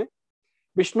 1730 में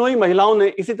बिश्नोई महिलाओं ने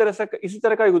इसी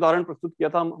तरह का एक उदाहरण प्रस्तुत किया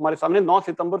था हमारे सामने। 9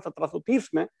 सितंबर 1730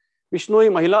 में बिश्नोई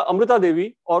महिला अमृता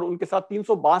देवी और उनके साथ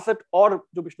 362 और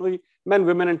जो Bishnoi man,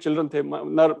 women and children थे,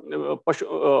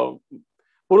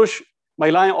 पुरुष,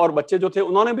 महिलाएं और बच्चे जो थे,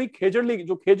 उन्होंने भी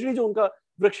खेजड़ी जो उनका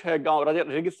वृक्ष है, गांव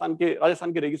राजस्थान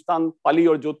के रेगिस्तान, पाली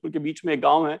और जोधपुर के बीच में एक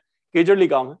गांव है, खेजड़ी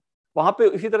गांव है, वहां पे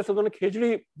इसी तरह से उन्होंने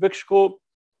खेजड़ी वृक्ष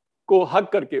को हग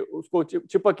करके, उसको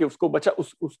चिपक के, उसको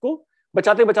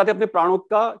बचाते बचाते अपने प्राणों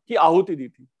की आहुति दी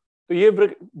थी। तो ये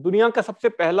दुनिया का सबसे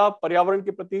पहला पर्यावरण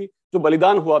के प्रति जो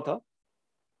बलिदान हुआ था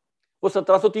वो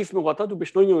 1730 में हुआ था, जो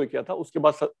बिश्नोइयों ने किया था। उसके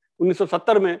बाद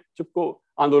 1970 में चिपको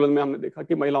आंदोलन में हमने देखा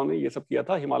कि महिलाओं ने ये सब किया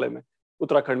था हिमालय में,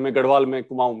 उत्तराखंड में, गढ़वाल में,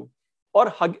 कुमाऊं में। और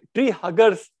tree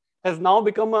huggers has now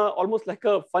become almost like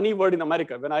a funny word in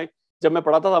America. जब मैं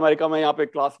पढ़ाता था अमेरिका में यहाँ पे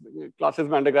क्लासेस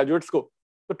में अंडरग्रेजुएट्स को,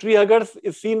 तो tree huggers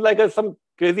is seen like some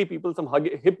crazy people, some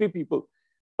hippie people.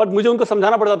 पर मुझे उनको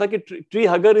समझाना पड़ता था कि tree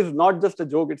hugger is not just a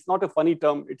joke, it's not a funny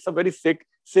term, it's a very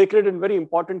sacred and very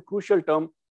important crucial term.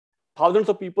 Thousands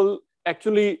of people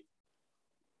actually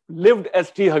lived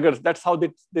as tree huggers. That's how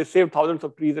they saved thousands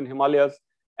of trees in Himalayas.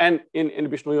 And in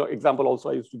Bishnoy example also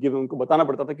I used to give उनको बताना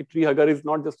पड़ता था कि tree hugger is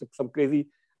not just some crazy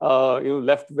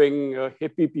left wing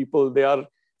hippie people. They are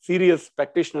serious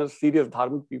practitioners, serious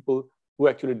dharmic people who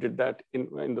actually did that in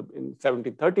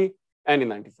 1730 and in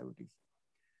 1970s.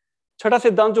 छठा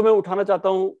सिद्धांत जो मैं उठाना चाहता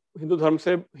हूं हिंदू धर्म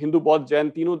से, हिंदू बौद्ध जैन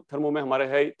तीनों धर्मों में हमारे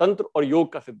है तंत्र और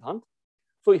योग का सिद्धांत.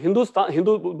 So Hindu,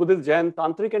 Buddhist, Jain,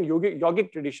 Tantric and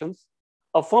yogic traditions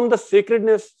affirm the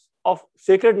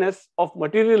sacredness of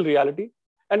material reality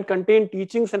and contain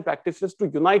teachings and practices to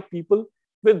unite people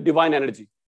with divine energy.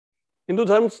 Hindu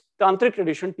Dharm's Tantric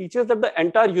tradition teaches that the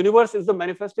entire universe is the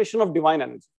manifestation of divine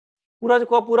energy. पूरा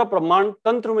का पूरा ब्रह्मांड,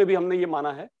 तंत्र में भी हमने ये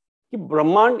माना है कि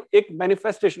ब्रह्मांड एक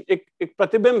मैनिफेस्टेशन, एक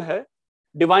प्रतिबिंब है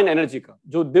डिवाइन एनर्जी का,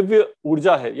 जो दिव्य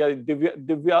ऊर्जा है या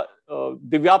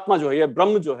दिव्यात्मा जो है या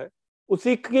ब्रह्म जो है,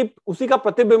 उसी का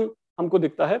प्रतिबिंब हमको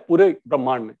दिखता है पूरे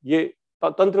ब्रह्मांड में. ये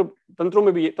तंत्रों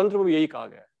में भी यही कहा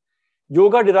गया है.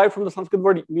 Yoga derived from the Sanskrit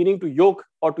word meaning to yog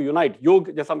और टू यूनाइट. योग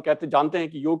जैसा हम जानते हैं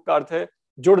कि योग का अर्थ है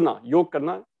जुड़ना, योग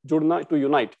करना, जुड़ना, to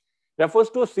unite,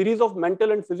 refers to a series of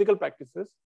mental and physical practices.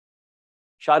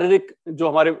 शारीरिक जो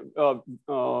हमारे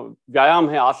व्यायाम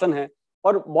है, आसन है,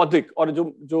 और बौद्धिक और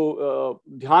जो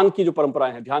ध्यान की जो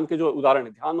परंपराएं हैं, ध्यान के जो उदाहरण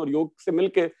है, ध्यान और योग से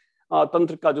मिलके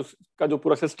तंत्र का जो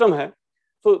पूरा सिस्टम है.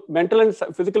 So mental and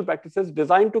physical practices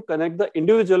designed to connect the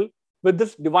individual with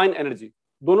this divine energy.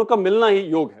 दोनों का मिलना ही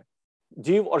योग है.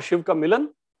 जीव और शिव का मिलन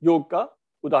योग का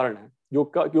उदाहरण है,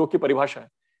 योग की परिभाषा है.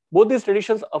 Both these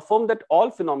traditions affirm that all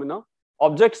phenomena,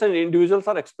 objects and individuals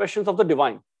are expressions of the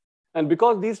divine. And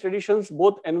because these traditions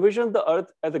both envision the earth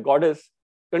as a goddess,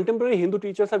 contemporary Hindu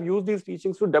teachers have used these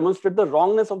teachings to demonstrate the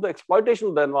wrongness of the exploitation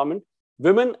of the environment,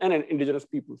 women and indigenous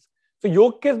peoples. So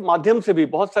योग के माध्यम से भी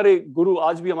बहुत सारे गुरु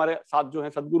आज भी हमारे साथ जो हैं,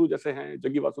 सदगुरु जैसे हैं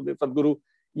जग्गी वासुदेव सदगुरु,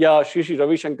 या श्री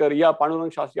रविशंकर, या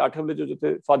पांडुरंग शास्त्री आठवले जो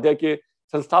थे स्वाध्याय के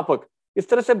संस्थापक, इस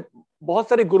तरह से बहुत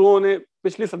सारे गुरुओं ने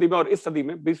पिछली सदी में और इस सदी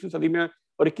में, 20वीं सदी में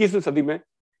और 21वीं सदी में,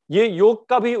 ये योग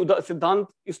का भी सिद्धांत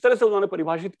इस तरह से उन्होंने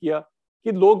परिभाषित किया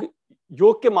कि लोग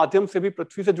योग के माध्यम से भी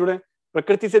पृथ्वी से जुड़ें,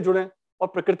 प्रकृति से जुड़ें, और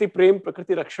प्रकृति प्रेम,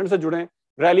 प्रकृति रक्षण से जुड़ें.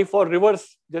 रैली फॉर रिवर्स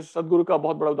जैसे सदगुरु का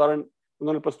बहुत बड़ा उदाहरण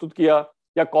उन्होंने प्रस्तुत किया,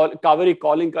 या कावेरी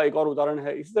कॉलिंग का एक और उदाहरण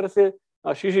है. इसी तरह से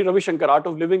Shri Ravishankar Art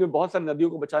of Living में बहुत सारी नदियों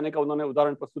को बचाने का उन्होंने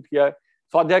उदाहरण प्रस्तुत किया है.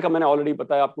 स्वाध्याय का मैंने ऑलरेडी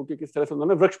बताया आपको कि किस तरह से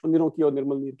उन्होंने वृक्ष मंदिरों की और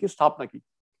निर्मल नीर की स्थापना की.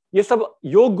 ये सब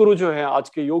योग गुरु जो है, आज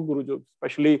के योग गुरु जो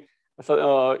स्पेशली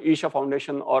ईशा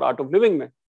फाउंडेशन और आर्ट ऑफ लिविंग में,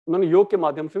 उन्होंने योग के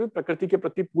माध्यम से भी प्रकृति के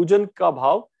प्रति पूजन का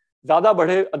भाव ज्यादा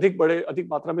अधिक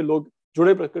मात्रा में लोग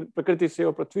जुड़े प्रकृति से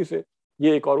और पृथ्वी से.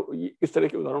 ये एक और इस तरह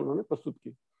के उदाहरण उन्होंने प्रस्तुत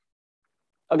किए.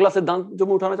 अगला सिद्धांत जो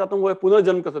मैं उठाना चाहता हूँ वो है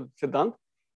पुनर्जन्म का सिद्धांत.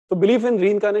 तो belief in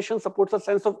reincarnation supports a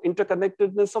sense of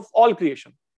interconnectedness of all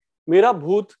creation. मेरा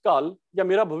भूतकाल या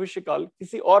मेरा भविष्यकाल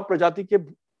किसी और प्रजाति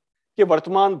के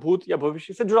वर्तमान, भूत या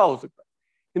भविष्य से जुड़ा हो सकता है.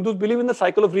 Hindus believe in the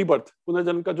cycle of rebirth.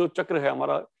 पुनर्जन्म का जो चक्र है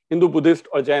हमारा, हिंदू, बुद्धिस्ट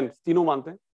और जैन तीनों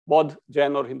मानते हैं, बौद्ध,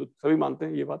 जैन और हिंदू सभी मानते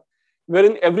हैं ये बात.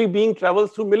 Wherein every being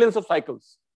travels through millions of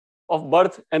cycles of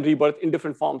birth and rebirth in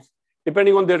different forms,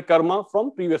 depending on their karma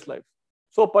from previous lives.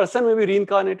 So a person may be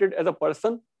reincarnated as a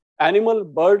person, animal,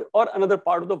 bird, or another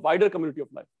part of the wider community of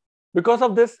life. Because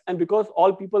of this, and because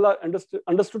all people are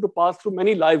understood to pass through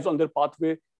many lives on their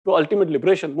pathway to ultimate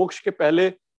liberation, मोक्ष के पहले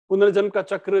पुनर्जन्म का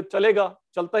चक्र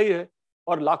चलता ही है,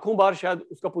 और लाखों बार शायद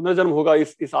उसका पुनर्जन्म होगा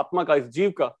इस आत्मा का, इस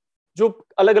जीव का, जो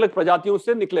अलग अलग प्रजातियों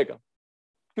से निकलेगा.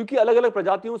 क्योंकि अलग अलग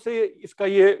प्रजातियों से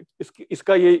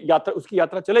उसकी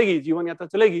यात्रा चलेगी, जीवन यात्रा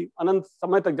चलेगी अनंत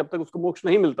समय तक, जब तक उसको मोक्ष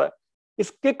नहीं मिलता है.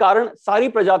 इसके कारण सारी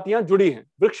प्रजातियां जुड़ी हैं,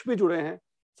 वृक्ष भी जुड़े हैं,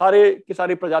 सारे की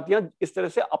सारी प्रजातियां इस तरह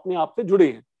से अपने आप से जुड़ी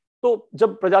हैं. तो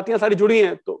जब प्रजातियां सारी जुड़ी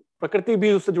हैं तो प्रकृति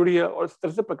भी उससे जुड़ी है, और इस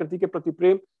तरह से प्रकृति के प्रति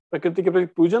प्रेम, प्रकृति के प्रति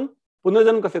पूजन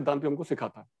पुनर्जन्म का सिद्धांत भी हमको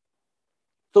सिखाता है.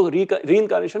 तो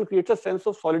reincarnation creates a sense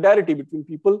of solidarity between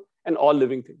people and all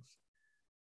living things.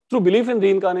 Through belief in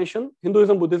reincarnation,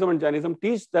 Hinduism, Buddhism, and Jainism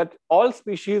teach that all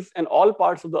species and all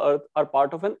parts of the earth are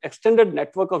part of an extended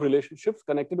network of relationships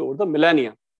connected over the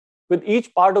millennia, with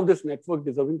each part of this network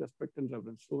deserving respect and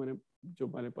reverence. So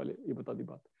मैंने पहले ये बता दी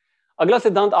बात. अगला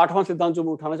सिद्धांत, 8वां सिद्धांत जो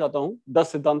मैं उठाना चाहता हूँ,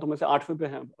 10 सिद्धांतों में से 8वें पे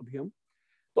हैं अभी हम.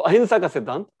 तो अहिंसा का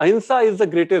सिद्धांत. अहिंसा इज द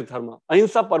ग्रेटेस्ट धर्म.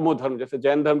 अहिंसा परमो धर्म. जैसे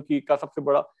जैन धर्म का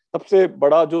सबसे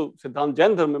बड़ा जो सिद्धांत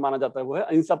जैन धर्म में माना जाता है वो है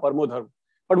अहिंसा परमो धर्म.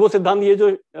 बट वो सिद्धांत,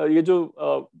 ये जो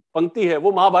पंक्ति है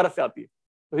वो महाभारत से आती है,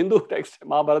 तो हिंदू टेक्स्ट है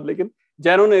महाभारत, लेकिन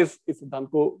जैनों ने इस सिद्धांत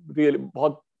को रियली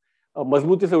बहुत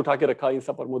मजबूती से उठा के रखा।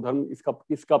 अहिंसा परमो धर्म,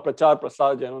 इसका प्रचार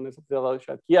प्रसार जैनों ने सबसे ज्यादा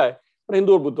शायद किया है, और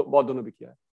हिंदू और बौद्धों ने भी किया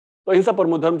है। तो अहिंसा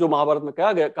परमो धर्म जो महाभारत में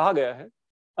कहा गया है,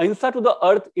 अहिंसा to the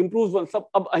earth improves one. सब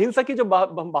अब अहिंसा की जब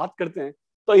हम बात करते हैं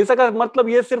तो अहिंसा का मतलब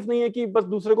ये सिर्फ नहीं है कि बस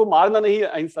दूसरे को मारना नहीं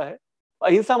अहिंसा है,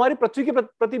 अहिंसा हमारी पृथ्वी के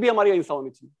प्रति भी हमारी अहिंसा होनी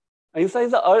चाहिए।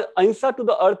 अहिंसा to the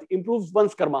earth improves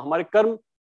once Karma, हमारे कर्म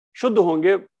शुद्ध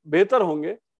होंगे, बेहतर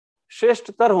होंगे,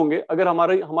 श्रेष्ठतर होंगे अगर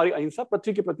हमारी अहिंसा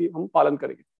पृथ्वी के प्रति हम पालन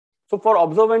करेंगे। So for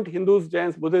observant Hindus,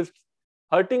 Jains, Buddhist,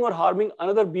 hurting और harming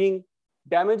another being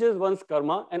damages once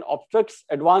Karma and obstructs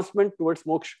advancement towards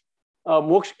मोक्ष।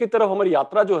 मोक्ष की तरफ हमारी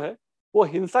यात्रा जो है वो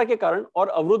हिंसा के कारण और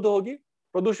अवरुद्ध होगी,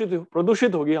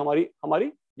 प्रदूषित होगी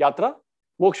हमारी यात्रा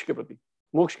मोक्ष के प्रति,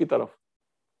 मोक्ष की तरफ।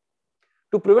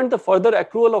 To prevent the further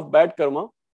accrual of bad karma,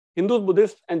 Hindus,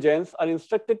 Buddhists, and Jains are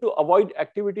instructed to avoid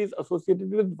activities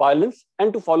associated with violence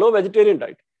and to follow vegetarian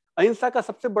diet. अहिंसा का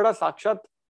सबसे बड़ा साक्षात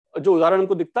जो उदाहरण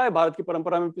हमको दिखता है भारत की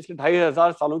परंपरा में, पिछले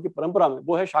 2500 सालों की परंपरा में,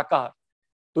 वो है शाकाहार।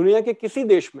 दुनिया के किसी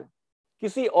देश में,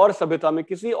 किसी और सभ्यता में,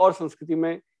 किसी और संस्कृति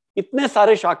में इतने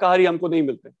सारे शाकाहारी हमको नहीं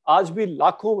मिलते। आज भी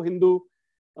लाखों हिंदू,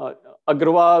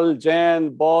 अग्रवाल, जैन,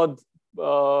 बौद्ध,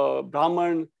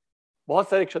 ब्राह्मण, बहुत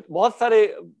सारे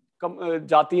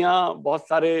जातियां, बहुत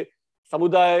सारे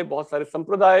समुदाय, बहुत सारे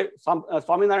संप्रदाय,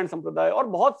 स्वामीनारायण संप्रदाय और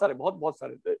बहुत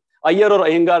सारे अय्यर और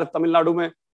अयंगार तमिलनाडु में,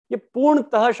 ये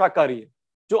पूर्णतः शाकाहारी है,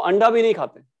 जो अंडा भी नहीं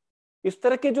खाते। इस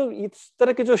तरह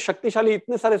के जो शक्तिशाली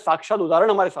इतने सारे साक्षात उदाहरण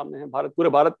हमारे सामने हैं पूरे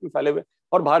भारत में फैले हुए।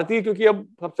 और भारतीय, क्योंकि अब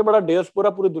सबसे बड़ा डायस्पोरा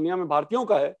पूरी दुनिया में भारतीयों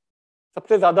का है,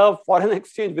 सबसे ज्यादा फॉरेन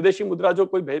एक्सचेंज, विदेशी मुद्रा जो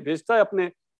कोई भेजता है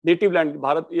अपने नेटिव लैंड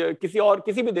भारत या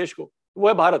किसी भी देश को, वो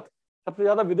है भारत। सबसे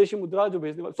ज्यादा विदेशी मुद्रा जो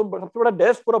भेजने वाला, सबसे बड़ा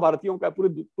डायस्पोरा भारतीयों का है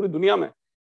पूरी दुनिया में।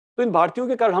 तो इन भारतीयों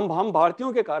के कारण, हम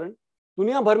भारतीयों के कारण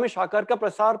दुनिया भर में शाकाहार का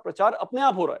प्रचार अपने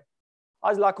आप हो रहा है।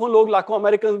 आज लाखों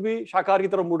अमेरिकन भी शाकाहार की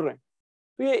तरफ मुड़ रहे हैं।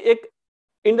 तो ये एक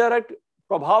इनडायरेक्ट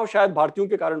प्रभाव शायद भारतीयों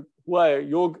के कारण हुआ है।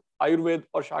 योग, आयुर्वेद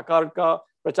और शाकाहार का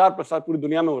प्रचार प्रसार पूरी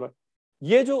दुनिया में हो रहा है।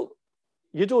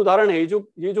 ये जो उदाहरण है,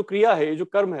 ये जो क्रिया है, ये जो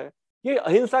कर्म है, ये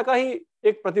अहिंसा का ही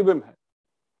एक प्रतिबिंब है।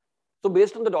 So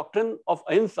based on the doctrine of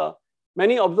ahimsa,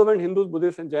 many observant Hindus,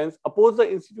 Buddhists, and Jains oppose the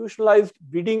institutionalized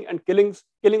breeding and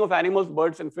killing of animals,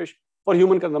 birds, and fish for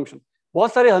human consumption.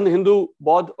 बहुत सारे हिंदू,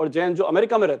 बौद्ध और जैन जो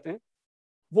अमेरिका में रहते हैं,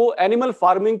 वो एनिमल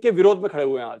फार्मिंग के विरोध में खड़े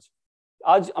हुए हैं।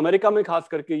 आज अमेरिका में खास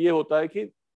करके ये होता है कि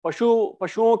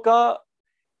पशुओं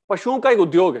का एक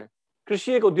उद्योग है,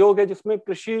 कृषि एक उद्योग है,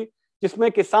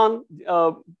 जिसमें किसान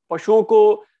पशुओं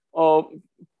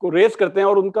को रेस करते हैं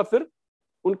और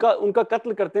उनका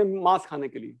कत्ल करते हैं मांस खाने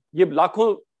के लिए। ये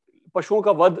लाखों पशुओं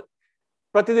का वध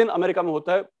प्रतिदिन अमेरिका में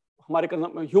होता है हमारे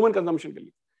ह्यूमन कंजम्पशन के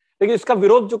लिए। लेकिन इसका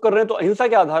विरोध जो कर रहे हैं, तो अहिंसा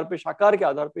के आधार पे, शाकाहार के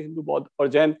आधार पे हिंदू, बौद्ध और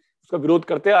जैन उसका विरोध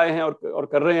करते आए हैं और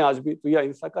कर रहे हैं आज भी। तो यह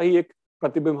अहिंसा का ही एक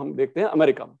प्रतिबिंब हम देखते हैं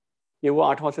अमेरिका में। ये वो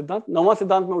 8वां सिद्धांत। 9वां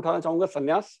सिद्धांत में उठाना चाहूंगा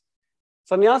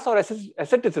संन्यास और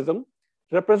asceticism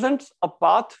represents a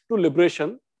path to liberation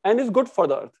and is good for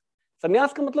the earth.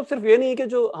 संन्यास का मतलब सिर्फ ये नहीं है कि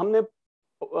जो हमने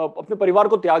अपने परिवार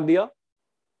को त्याग दिया,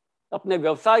 अपने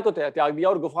व्यवसाय को त्याग दिया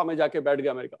और गुफा में जाके बैठ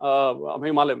गया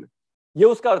हिमालय में, ये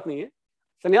उसका अर्थ नहीं है।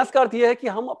 संन्यास का अर्थ ये है कि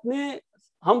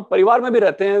हम परिवार में भी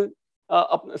रहते हैं,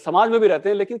 अपने समाज में भी रहते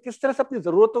हैं, लेकिन किस तरह से अपनी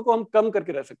जरूरतों को हम कम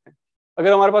करके रह सकते हैं।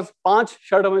 अगर हमारे पास 5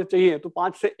 शर्ट हमें चाहिए तो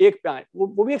 5 से 1 पे आए,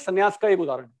 वो भी एक संन्यास का एक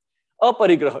उदाहरण है।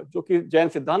 अपरिग्रह, जो कि जैन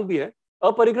सिद्धांत भी है,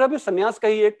 अपरिग्रह भी संन्यास का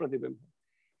ही एक प्रतिबिंब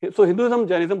है। सो Hinduism,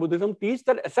 Jainism, Buddhism teach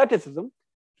that asceticism,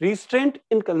 restraint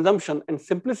in consumption and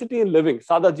simplicity in living,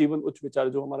 सादा जीवन, उच्च विचार,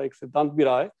 जो हमारा एक सिद्धांत भी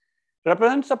रहा है,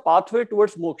 represents a pathway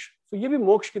towards मोक्ष। तो ये भी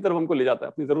मोक्ष की तरफ हमको ले जाता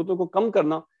है। अपनी जरूरतों को कम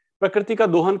करना, प्रकृति का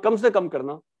दोहन कम से कम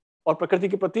करना और प्रकृति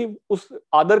के प्रति उस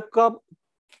आदर का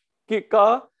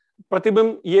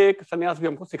प्रतिबिंब, ये एक संन्यास भी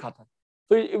हमको सिखाता है।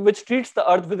 So which treats the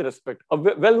earth with respect. A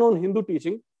well-known Hindu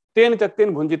teaching, तेन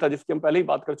त्यक्तेन भुंजिता, जिसकी हम पहले ही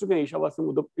बात कर चुके हैं,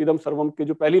 ईशावास्यम इदम सर्वम की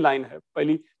जो पहली लाइन है,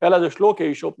 पहला जो श्लोक है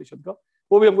ईशोपनिषद का,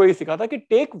 वो भी हमको यही सिखाता है कि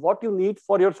take what you need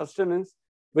for your sustenance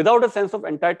without a sense of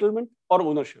entitlement और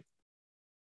ownership.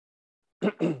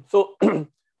 So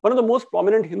one of the most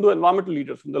prominent Hindu environmental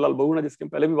leader Sundarlal Bahuguna, जिसके हम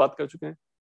पहले भी बात कर चुके हैं,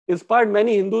 inspired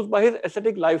many Hindus by his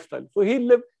aesthetic lifestyle. So he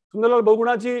live, Sundarlal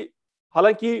Bahuguna ji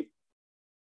हालांकि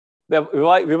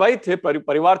विवाहित थे,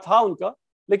 परिवार था उनका,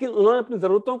 लेकिन उन्होंने अपनी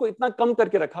जरूरतों को इतना कम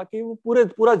करके रखा कि वो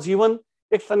पूरा जीवन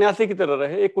एक सन्यासी की तरह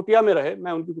रहे, एक कुटिया में रहे।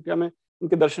 मैं उनकी कुटिया में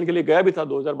उनके दर्शन के लिए गया भी था,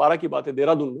 2012 की बात है,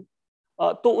 देहरादून में।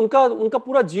 तो उनका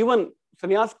पूरा जीवन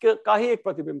सन्यास का ही एक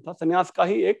प्रतिबिंब था, सन्यास का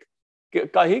ही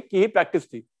प्रैक्टिस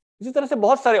थी। इसी तरह से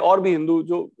बहुत सारे और भी हिंदू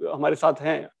जो हमारे साथ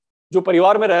हैं, जो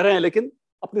परिवार में रह रहे हैं, लेकिन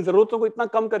अपनी जरूरतों को इतना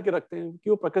कम करके रखते हैं कि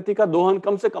वो प्रकृति का दोहन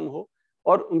कम से कम हो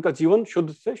और उनका जीवन शुद्ध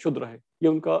से शुद्ध रहे। ये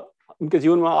उनके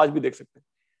जीवन में आज भी देख सकते हैं।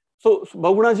 So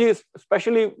Bahuguna ji,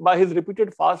 especially by his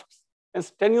repeated fasts and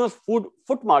strenuous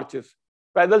foot marches,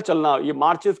 पैदल चलना, ये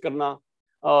मार्चेस करना,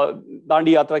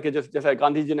 दांडी यात्रा के जैसे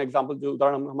गांधी जी ने एग्जाम्पल जो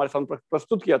उदाहरण हमारे सामने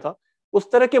प्रस्तुत किया था,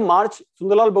 उस तरह के मार्च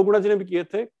सुंदरलाल बहुगुणा जी ने भी किए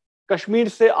थे। कश्मीर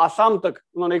से आसाम तक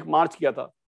उन्होंने एक मार्च किया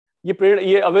था,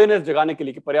 ये अवेयरनेस जगाने के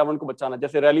लिए कि पर्यावरण को बचाना,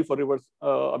 जैसे रैली फॉर रिवर्स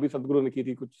अभी सदगुरु ने की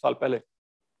थी कुछ साल पहले।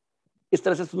 इस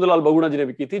तरह से सुंदरलाल बहुगुणा जी ने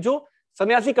भी की थी, जो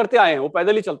सन्यासी करते आए हैं, वो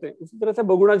पैदल ही चलते हैं। उसी तरह से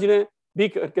बहुगुणा जी ने भी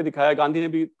करके दिखाया, गांधी ने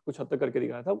भी कुछ हद तक करके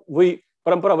दिखाया था। वही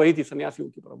परंपरा वही थी, सन्यासियों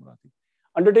की परंपरा थी।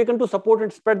 Undertaken to support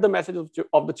and spread the message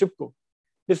of the Chipko,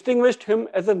 distinguished him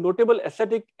as a notable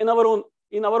ascetic in our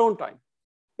own time.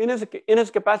 In his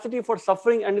capacity for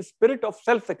suffering and his spirit of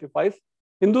self-sacrifice,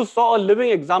 Hindus saw a living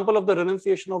example of the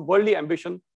renunciation of worldly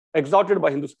ambition exhorted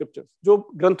by Hindu scriptures. जो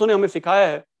ग्रंथों ने हमें सिखाया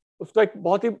है, उसका एक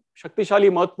बहुत ही शक्तिशाली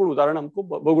महत्वपूर्ण उदाहरण हमको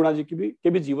बहुगुणा जी के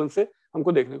भी जीवन से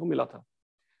हमको देखने को मिला था।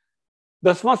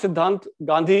 10वां सिद्धांत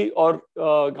गांधी और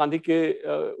गांधी के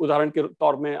उदाहरण के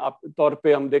तौर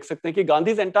पे हम देख सकते हैं कि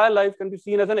Gandhi's entire life can be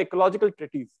seen as an ecological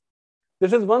treatise.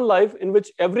 This is one life in which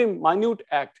every minute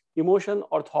act, emotion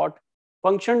or thought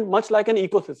functioned much like an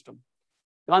ecosystem.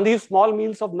 Gandhi's small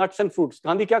meals of nuts and fruits.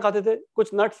 Gandhi क्या खाते थे?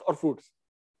 कुछ nuts और fruits.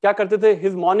 क्या करते थे?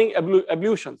 His morning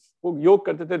ablutions. वो योग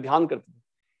करते थे, ध्यान करते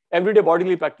थे. Everyday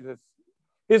bodily practices.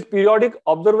 His periodic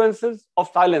observances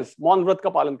of silence. मौन व्रत का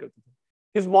पालन करते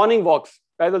थे. His morning walks.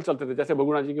 पैदल चलते थे, जैसे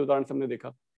बहुगुणा जी के उदाहरण से हमने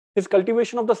देखा. His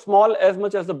cultivation of the small as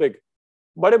much as the big.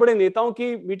 बड़े बड़े नेताओं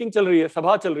की मीटिंग चल रही है,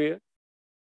 सभा चल रही है,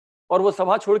 और वो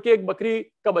सभा छोड़ के एक बकरी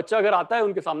का बच्चा अगर आता है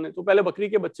उनके सामने, तो पहले बकरी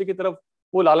के बच्चे की तरफ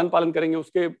वो लालन पालन करेंगे,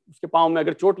 उसके पाँव में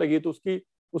अगर चोट लगी तो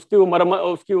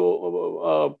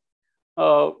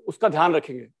उसका ध्यान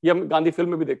रखेंगे। ये हम गांधी फिल्म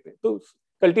में भी देखते हैं। तो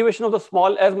cultivation of the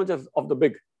small as much as of the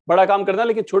big, बड़ा काम करना है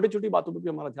लेकिन छोटी छोटी बातों पर भी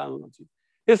हमारा ध्यान होना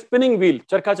चाहिए। स्पिनिंग व्हील,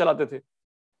 चरखा चलाते थे,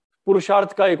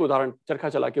 पुरुषार्थ का एक उदाहरण चरखा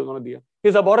चला के उन्होंने दिया।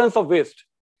 हिज अबॉरेंस ऑफ वेस्ट,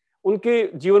 उनके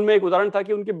जीवन में एक उदाहरण था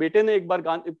कि उनके बेटे ने एक बार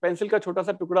पेंसिल का छोटा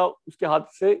सा टुकड़ा उसके हाथ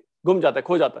से गुम जाता है,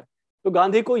 खो जाता है, तो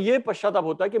गांधी को ये पश्चाताप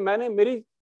होता है कि मेरी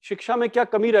शिक्षा में क्या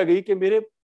कमी रह गई कि मेरे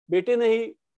बेटे ने ही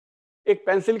एक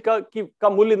पेंसिल का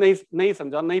मूल्य नहीं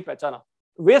समझा, नहीं पहचाना।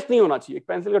 वेस्ट नहीं होना चाहिए, एक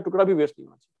पेंसिल का टुकड़ा भी वेस्ट नहीं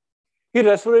होना चाहिए।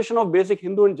 Restoration of basic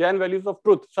Hindu and Jain values of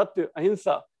truth, सत्य,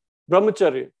 अहिंसा,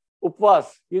 ब्रह्मचर्य,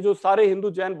 उपवास, ये जो सारे हिंदू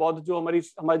जैन बौद्ध जो हमारी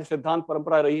सिद्धांत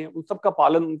परंपरा रही है, उन सबका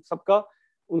पालन,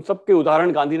 उन सब के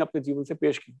उदाहरण गांधी ने अपने जीवन से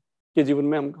पेश की, के जीवन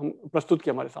में हम प्रस्तुत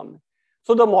किए हमारे सामने।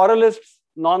 So the मॉरलिस्ट्स,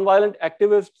 non violent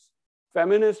activists,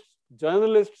 feminist,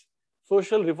 journalist,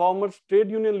 social reformers,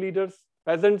 trade union leaders,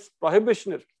 peasants,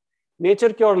 prohibitionists,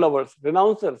 nature cure lovers,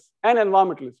 renouncers and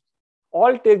environmentalists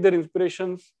all take their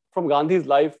inspirations from Gandhi's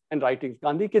life and writings.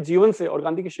 Gandhi के जीवन से और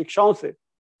गांधी की शिक्षाओं से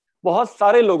बहुत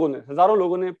सारे लोगों ने, हजारों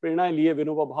लोगों ने प्रेरणाएं लिए।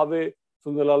 Vinoba Bhave,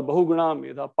 Sundarlal Bahuguna,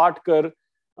 Medha Patkar,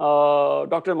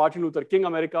 doctor Martin Luther king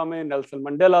America में, नेल्सन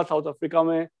मंडेला साउथ अफ्रीका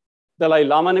में, दलाई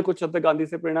लामा ने कुछ हद तक गांधी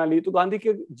से प्रेरणा ली। तो गांधी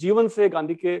के जीवन से,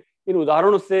 गांधी के इन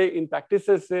उदाहरणों से, इन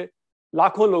प्रैक्टिसेस से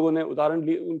लाखों लोगों ने उदाहरण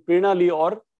ली, प्रेरणा ली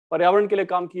और पर्यावरण के लिए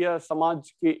काम किया, समाज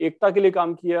की एकता के लिए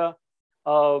काम किया,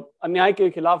 अन्याय के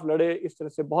खिलाफ लड़े। इस तरह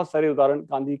से बहुत सारे उदाहरण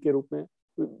गांधी के रूप में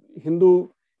हिंदू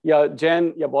या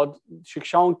जैन या बौद्ध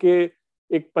शिक्षाओं के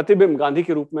एक प्रतिबिंब गांधी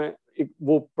के रूप में एक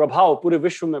वो प्रभाव पूरे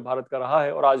विश्व में भारत का रहा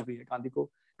है और आज भी है।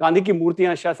 गांधी की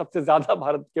मूर्तियां शायद सबसे ज्यादा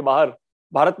भारत के बाहर,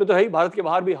 भारत में तो है ही, भारत के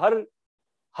बाहर भी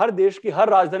हर देश की हर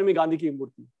राजधानी में गांधी की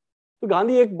मूर्ति। तो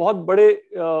गांधी एक बहुत बड़े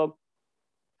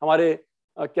हमारे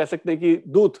कह सकते हैं कि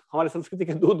दूत, हमारे संस्कृति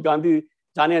के दूत गांधी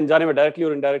जाने अनजाने में डायरेक्टली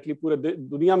और इनडायरेक्टली पूरे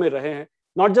दुनिया में रहे हैं,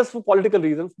 not just for political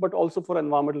reasons but also for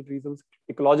environmental reasons,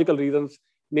 ecological reasons,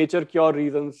 nature cure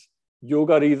reasons,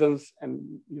 yoga reasons, and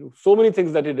so many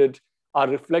things that he did are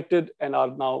reflected and are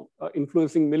now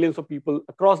influencing millions of people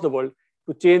across the world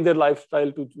to change their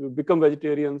lifestyle, to become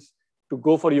vegetarians, to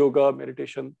go for yoga,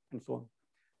 meditation and so on.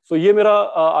 So ये मेरा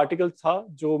article था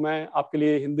जो मैं आपके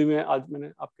लिए हिंदी में आज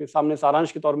मैंने आपके सामने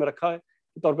सारांश के तौर पे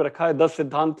रखा है। 10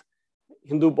 सिद्धांत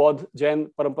हिंदू बौद्ध जैन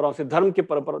परंपराओं से,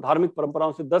 धार्मिक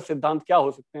परंपराओं से 10 सिद्धांत क्या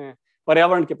हो सकते हैं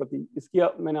पर्यावरण के प्रति, इसकी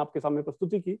मैंने आपके सामने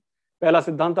प्रस्तुति की। पहला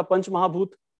सिद्धांत था पंच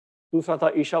महाभूत, दूसरा था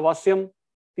ईशावास्यम,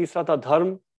 तीसरा था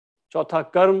धर्म, चौथा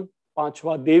कर्म,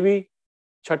 पांचवा देवी,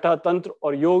 छठा तंत्र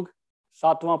और योग,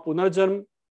 सातवां पुनर्जन्म,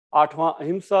 आठवां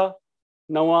अहिंसा,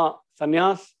 नौवां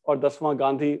संन्यास और 10वां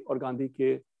गांधी और गांधी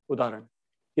के उदाहरण।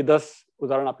 ये 10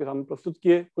 उदाहरण आपके सामने प्रस्तुत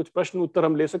किए। कुछ प्रश्न उत्तर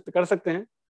हम कर सकते हैं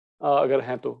अगर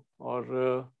हैं तो। और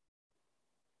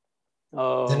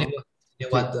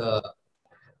धन्यवाद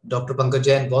डॉक्टर पंकज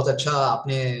जैन, बहुत अच्छा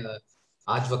आपने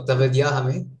आज वक्तव्य दिया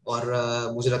हमें। और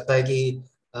मुझे लगता है कि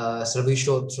सभी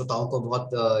श्रोताओं को बहुत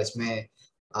इसमें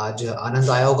आज आनंद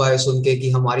आया होगा ये सुन के कि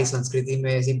हमारी संस्कृति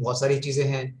में ऐसी बहुत सारी चीजें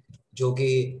हैं जो कि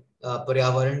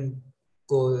पर्यावरण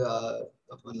को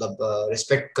मतलब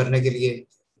रिस्पेक्ट करने के लिए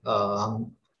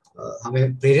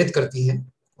हमें प्रेरित करती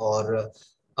हैं। और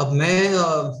अब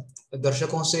मैं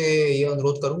दर्शकों से ये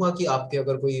अनुरोध करूंगा कि आपके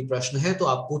अगर कोई प्रश्न है तो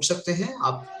आप पूछ सकते हैं।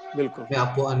 आप बिल्कुल, मैं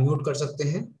आपको अनम्यूट कर सकते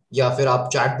हैं या फिर आप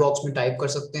चैट बॉक्स में टाइप कर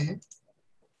सकते हैं।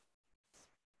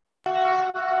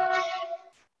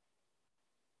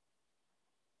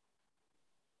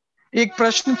 एक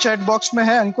प्रश्न चैट बॉक्स में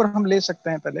है अंकुर, हम ले सकते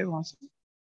हैं पहले वहां से।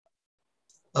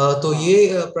 तो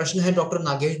ये प्रश्न है डॉक्टर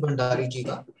नागेश भंडारी जी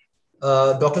का।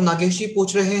 डॉक्टर नागेश जी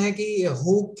पूछ रहे हैं कि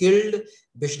who killed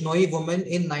Bishnoi women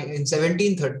in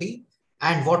 1730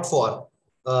 and what for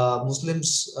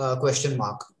Muslims question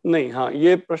mark. नहीं, हाँ,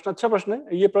 ये प्रश्न अच्छा प्रश्न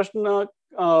है। ये प्रश्न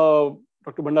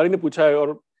डॉक्टर भंडारी ने पूछा है,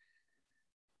 और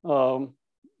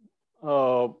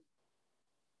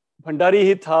भंडारी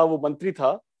ही था, वो मंत्री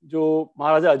था जो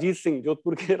महाराजा अजीत सिंह,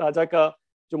 जोधपुर के राजा का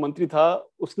जो मंत्री था,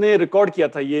 उसने रिकॉर्ड किया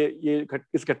था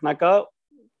इस घटना का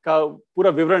पूरा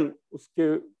विवरण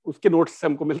उसके उसके नोट्स से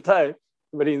हमको मिलता है।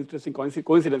 Very interesting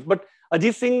coincidence. But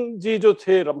Ajit Singh ji जो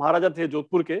थे, महाराजा थे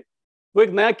जोधपुर के, वो एक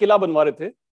नया किला बनवा रहे थे।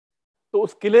 तो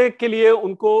उस किले के लिए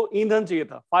उनको ईंधन चाहिए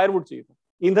था, फायरवुड चाहिए था।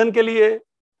 ईंधन के लिए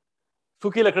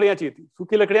सूखी लकड़ियां चाहिए थी।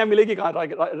 सूखी लकड़ियां मिलेगी कहाँ?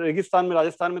 रेगिस्तान में,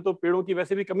 राजस्थान में तो पेड़ों की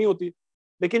वैसे भी कमी होती।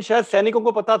 लेकिन शायद सैनिकों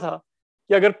को पता था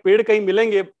कि अगर पेड़ कहीं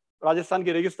मिलेंगे राजस्थान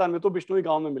के रेगिस्तान में तो बिश्नोई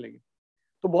गांव में मिलेंगे।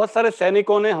 तो बहुत सारे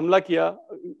सैनिकों ने हमला किया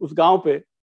उस गांव पे,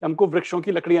 हमको वृक्षों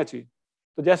की लकड़ियां चाहिए।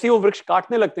 तो जैसे ही वो वृक्ष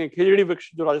काटने लगते हैं, खेजड़ी वृक्ष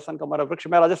जो राजस्थान का हमारा वृक्ष,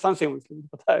 मैं राजस्थान से हूँ इसलिए मुझे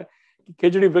पता है कि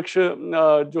खेजड़ी वृक्ष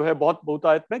जो है बहुत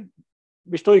बहुतायत में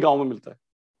बिश्नोई गांव में मिलता है।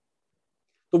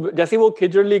 तो जैसे ही वो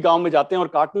खेजड़ी गांव में जाते हैं और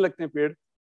काटने लगते हैं पेड़,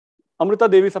 अमृता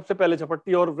देवी सबसे पहले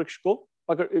झपटती है और वृक्ष को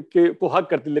पकड़ के को हग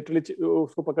करती, लिटरली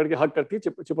उसको पकड़ के हग करती,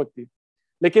 चिपकती।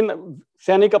 लेकिन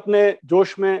सैनिक अपने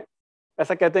जोश में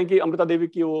ऐसा कहते हैं कि अमृता देवी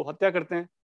की वो हत्या करते हैं,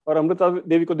 और अमृता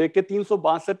देवी को देख के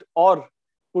 362 और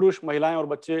पुरुष, महिलाएं और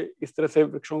बच्चे इस तरह से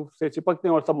वृक्षों से चिपकते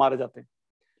हैं और सब मारे जाते हैं।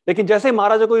 लेकिन जैसे ही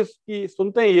महाराजा को इसकी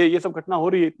सुनते हैं, ये सब घटना हो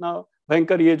रही है, इतना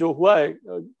भयंकर ये जो हुआ है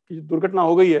कि दुर्घटना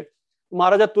हो गई है, तो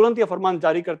महाराजा तुरंत यह फरमान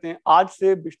जारी करते हैं, आज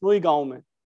से बिश्नोई गांव में,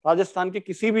 राजस्थान के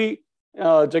किसी भी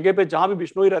जगह पे जहां भी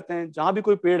बिश्नोई रहते हैं, जहां भी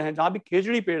कोई पेड़ है, जहां भी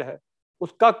खेजड़ी पेड़ है,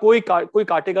 उसका कोई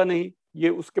काटेगा नहीं। ये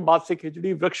उसके बाद से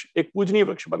खेजड़ी वृक्ष एक पूजनीय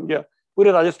वृक्ष बन गया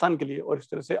पूरे राजस्थान के लिए। और इस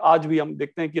तरह से आज भी हम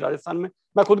देखते हैं कि राजस्थान में,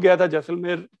 मैं खुद गया था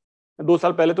जैसलमेर 2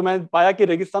 साल पहले, तो मैं पाया कि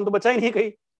रेगिस्तान तो बचा ही नहीं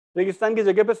कहीं। रेगिस्तान की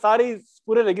जगह पे सारी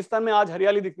पूरे रेगिस्तान में आज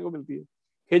हरियाली दिखने को मिलती है,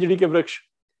 खेजड़ी के वृक्ष,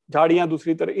 झाड़ियां।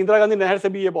 दूसरी तरह इंदिरा गांधी नहर से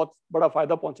भी ये बहुत बड़ा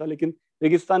फायदा पहुंचा, लेकिन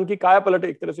रेगिस्तान की काया पलट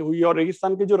एक तरह से हुई है, और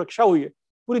रेगिस्तान की जो रक्षा हुई है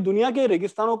पूरी दुनिया के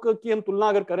रेगिस्तानों की हम तुलना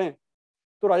अगर करें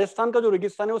तो राजस्थान का जो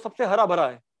रेगिस्तान है वो सबसे हरा भरा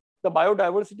है। The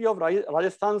biodiversity of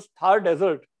Rajasthan Thar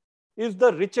desert is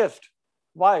the richest.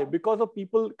 Why? Because of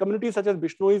people, communities such as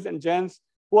Bishnois and Jains,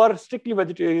 who are strictly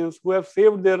vegetarians, who have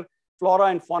saved their flora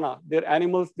and fauna, their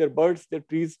animals, their birds, their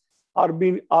trees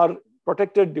are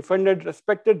protected, defended,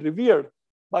 respected, revered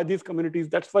by these communities.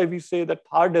 That's why we say that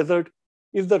Thar Desert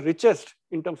is the richest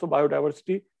in terms of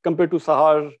biodiversity compared to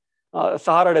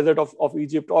Sahara Desert of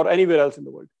Egypt or anywhere else in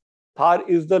the world. Thar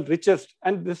is the richest,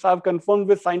 and this I've confirmed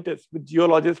with scientists, with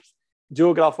geologists,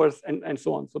 geographers, and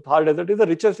so on. So Thar Desert is the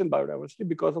richest in biodiversity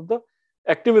because of the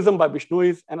activism by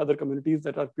Bishnois and other communities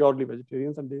that are purely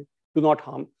vegetarians and they do not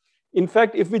harm. In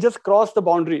fact, if we just cross the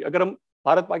boundary, अगर हम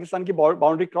भारत पाकिस्तान की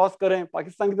boundary cross करें,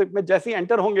 पाकिस्तान की में जैसे ही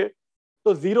enter होंगे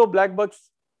तो 0 black बक्स,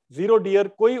 0 dear,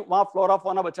 कोई वहां फ्लोरा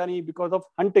फौना बचा नहीं बिकॉज ऑफ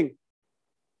हंटिंग।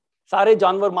 सारे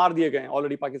जानवर मार दिए गए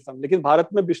ऑलरेडी पाकिस्तान में। लेकिन भारत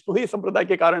में बिश्नोई संप्रदाय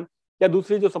के कारण या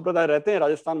दूसरी जो संप्रदाय रहते हैं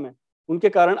राजस्थान में, उनके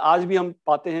कारण आज भी हम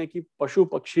पाते हैं कि पशु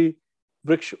पक्षी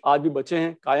वृक्ष आज भी बचे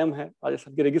हैं, कायम है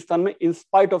राजस्थान के रेगिस्तान में, in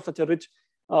spite of such a rich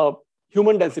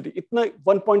human density. इतना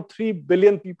 1.3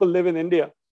 billion people live in India,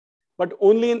 but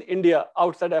only in India,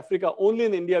 outside Africa, only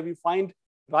in India we find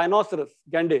rhinoceros,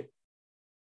 गैंडे,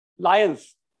 लायंस,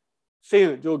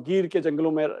 सिंह जो गिर के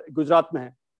जंगलों में गुजरात में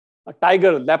है,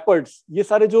 टाइगर, लेपर्ड्स, ये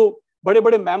सारे जो बड़े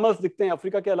बड़े मैमल्स दिखते हैं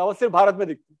अफ्रीका के अलावा सिर्फ भारत में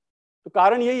दिखते हैं। तो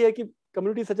कारण यही है कि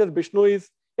कम्युनिटी सच एज बिश्नोइज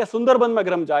या सुंदरबन में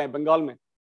अगर हम जाएं बंगाल में,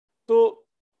 तो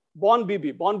बॉन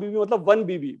बीबी मतलब वन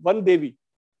बीबी, वन देवी,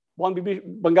 बॉन बीबी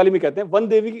बंगाली में कहते हैं, वन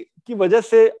देवी की वजह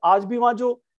से आज भी वहां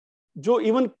जो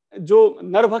इवन जो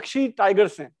नरभक्षी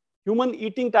टाइगर्स हैं, ह्यूमन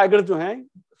ईटिंग टाइगर्स जो हैं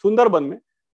सुंदरबन में,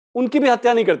 उनकी भी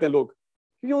हत्या नहीं करते लोग,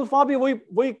 क्योंकि वहां भी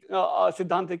वही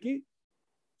सिद्धांत है कि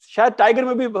शायद टाइगर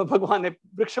में भी भगवान है,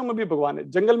 वृक्षों में भी भगवान है,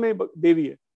 जंगल में देवी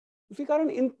है। उसी कारण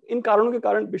इन कारणों के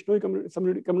कारण, बिश्नोई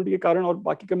कम्युनिटी के कारण और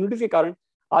बाकी कम्युनिटीज के कारण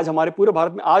आज हमारे पूरे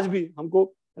भारत में आज भी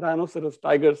हमको राइनोसेरस,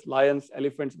 टाइगर्स, लायंस,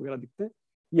 एलिफेंट्स वगैरह दिखते हैं।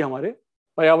 ये हमारे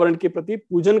पर्यावरण के प्रति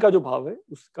पूजन का जो भाव है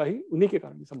उसका ही, उन्हीं के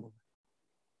कारण संभव है।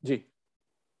 जी,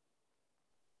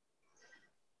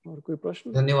 और कोई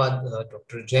प्रश्न? धन्यवाद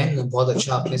डॉक्टर जैन, बहुत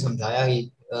अच्छा आपने समझाया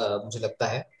ही मुझे लगता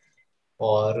है।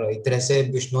 और एक तरह से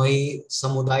बिश्नोई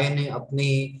समुदाय ने अपनी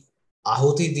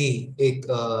आहुति दी एक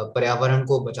पर्यावरण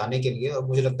को बचाने के लिए, और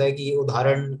मुझे लगता है कि ये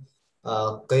उदाहरण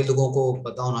कई लोगों को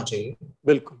पता होना चाहिए।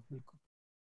 बिल्कुल बिल्कुल।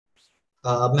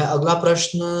 मैं अगला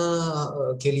प्रश्न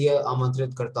के लिए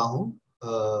आमंत्रित करता हूँ।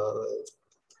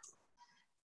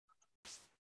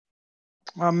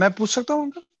 मैं पूछ सकता हूँ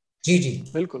अंकल? जी जी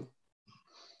बिल्कुल।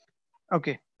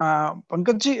 ओके,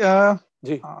 पंकज जी,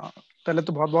 जी पहले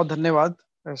तो बहुत बहुत धन्यवाद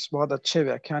इस बहुत अच्छे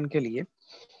व्याख्यान के लिए।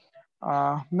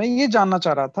 मैं ये जानना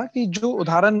चाह रहा था कि जो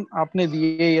उदाहरण आपने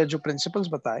दिए या जो प्रिंसिपल्स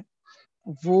बताए,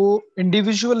 वो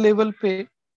इंडिविजुअल लेवल पे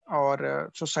और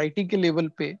सोसाइटी के लेवल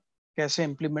पे कैसे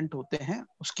इम्प्लीमेंट होते हैं,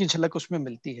 उसकी झलक उसमें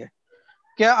मिलती है।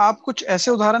 क्या आप कुछ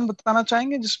ऐसे उदाहरण बताना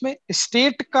चाहेंगे जिसमें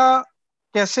स्टेट का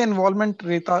कैसे इन्वॉल्वमेंट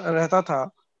रहता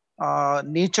था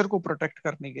नेचर को प्रोटेक्ट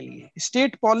करने के लिए?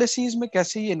 स्टेट पॉलिसीज में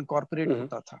कैसे ये इनकॉर्पोरेट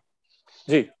होता था?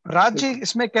 जी, राज्य बिल्कुल।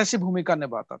 इसमें कैसी भूमिका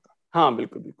निभाता था? हाँ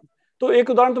बिल्कुल बिल्कुल। तो एक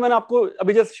उदाहरण तो मैंने आपको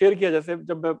अभी जस्ट शेयर किया, जैसे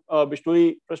जब मैं बिश्नोई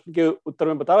प्रश्न के उत्तर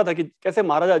में बता रहा था कि कैसे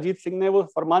महाराजा अजीत सिंह ने वो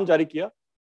फरमान जारी किया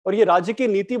और ये राज्य की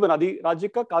नीति बना दी, राज्य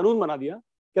का कानून बना दिया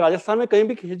कि राजस्थान में कहीं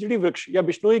भी खिचड़ी वृक्ष या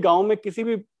बिश्नोई गांव में किसी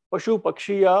भी पशु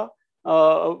पक्षी या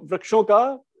वृक्षों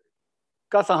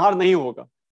का संहार नहीं होगा।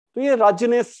 तो ये राज्य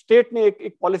ने, स्टेट ने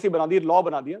एक पॉलिसी बना दी, लॉ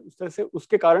बना दिया उस तरह से,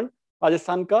 उसके कारण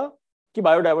राजस्थान की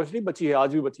बायोडाइवर्सिटी बची है,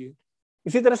 आज भी बची है।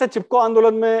 इसी तरह से चिपको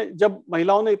आंदोलन में जब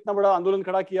महिलाओं ने इतना बड़ा आंदोलन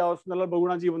खड़ा किया, उसमें लाल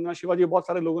बहुगुणा जी, वंदना शिवाजी, बहुत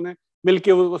सारे लोगों ने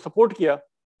मिलकर वो सपोर्ट किया,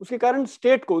 उसके कारण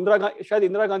स्टेट को, शायद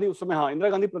इंदिरा गांधी उस समय, हाँ इंदिरा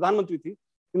गांधी प्रधानमंत्री थी,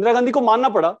 इंदिरा गांधी को मानना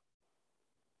पड़ा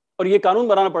और ये कानून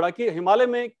बनाना पड़ा कि हिमालय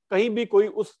में कहीं भी कोई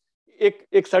उस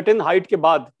एक सर्टेन हाइट के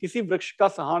बाद किसी वृक्ष का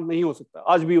संहार नहीं हो सकता।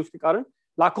 आज भी उसके कारण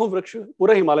लाखों वृक्ष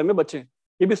पूरे हिमालय में बचे हैं।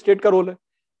 ये भी स्टेट का रोल है।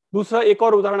 दूसरा एक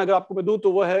और उदाहरण अगर आपको मैं दूं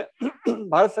तो वह है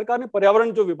भारत सरकार ने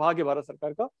पर्यावरण जो विभाग है भारत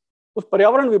सरकार का, उस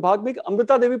पर्यावरण विभाग में एक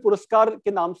अमृता देवी पुरस्कार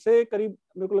के नाम से करीब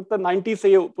मेरे को लगता है 90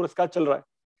 से ये पुरस्कार चल रहा है।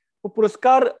 वो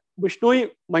पुरस्कार बिश्नोई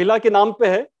महिला के नाम पे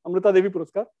है, अमृता देवी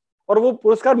पुरस्कार, और वो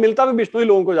पुरस्कार मिलता भी बिश्नोई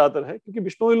लोगों को ज्यादातर है, क्योंकि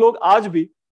बिश्नोई लोग आज भी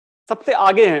सबसे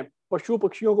आगे हैं पशु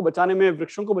पक्षियों को बचाने में,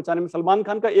 वृक्षों को बचाने में। सलमान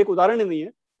खान का एक उदाहरण ही नहीं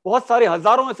है, बहुत सारे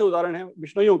हजारों ऐसे उदाहरण हैं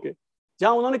बिश्नोइयों के,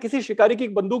 जहां उन्होंने किसी शिकारी की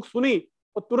बंदूक सुनी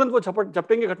और तुरंत वो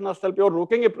झपटेंगे घटनास्थल पे और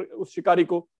रोकेंगे उस शिकारी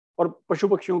को और पशु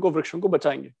पक्षियों को, वृक्षों को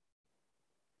बचाएंगे।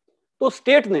 तो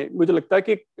स्टेट ने, मुझे लगता है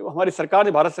कि हमारी सरकार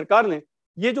ने, भारत सरकार ने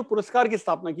ये जो पुरस्कार की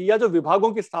स्थापना की या जो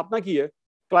विभागों की स्थापना की है,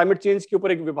 क्लाइमेट चेंज के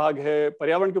ऊपर एक विभाग है,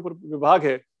 पर्यावरण के ऊपर विभाग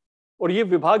है, और ये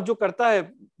विभाग जो करता है,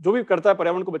 जो भी करता है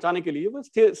पर्यावरण को बचाने के लिए, वो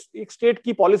एक स्टेट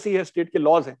की पॉलिसी है, स्टेट के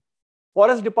लॉज हैं।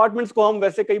 फॉरेस्ट डिपार्टमेंट्स को हम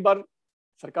वैसे कई बार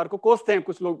सरकार को कोसते हैं,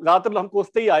 कुछ लोग, ज्यादातर हम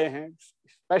कोसते ही आए हैं,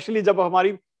 स्पेशली जब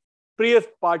हमारी प्रिय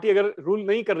पार्टी अगर रूल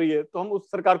नहीं कर रही है तो हम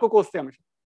उस सरकार को कोसते हैं हमेशा।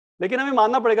 लेकिन हमें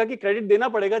मानना पड़ेगा कि क्रेडिट देना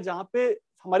पड़ेगा जहां पे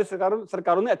हमारी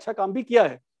सरकारों ने अच्छा काम भी किया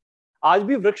है। आज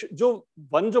भी वृक्ष, जो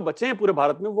वन जो बचे हैं पूरे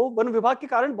भारत में, वो वन विभाग के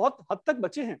कारण बहुत हद तक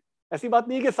बचे हैं। ऐसी बात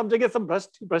नहीं है कि सब जगह सब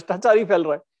भ्रष्टाचार ही फैल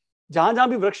रहा है। जहां जहां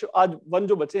भी वृक्ष, आज वन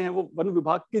जो बचे हैं वो वन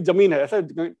विभाग की जमीन है, ऐसा,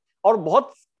 और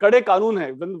बहुत कड़े कानून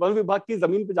है। वन विभाग की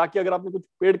जमीन पे जाके अगर आपने कुछ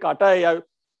पेड़ काटा है या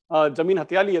जमीन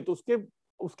हथिया ली है तो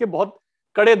उसके बहुत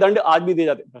कड़े दंड आज भी दिए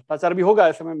जाते हैं। भ्रष्टाचार भी होगा,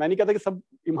 ऐसे में मैं नहीं कहता कि सब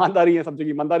ईमानदारी है, सब जगह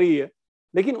ईमानदारी ही है,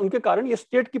 लेकिन उनके कारण, ये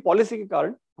स्टेट की पॉलिसी के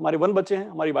कारण हमारे वन बचे हैं,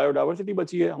 हमारी बायोडाइवर्सिटी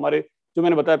बची है, हमारे जो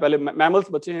मैंने बताया पहले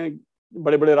मैमल्स बचे हैं,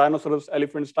 बड़े बड़े राइनोसोरस,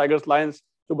 एलिफेंट्स, टाइगर्स, लायंस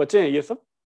जो बचे हैं, ये सब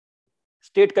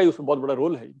स्टेट का ही उसमें बहुत बड़ा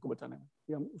रोल है इनको बचाने में।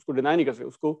 कि हम उसको डिनाई नहीं कर सकते,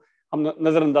 उसको हम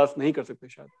नजरअंदाज नहीं कर सकते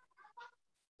शायद।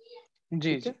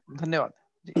 जी जी, धन्यवाद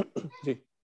जी। जी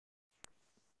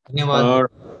धन्यवाद।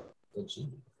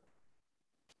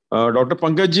 डॉक्टर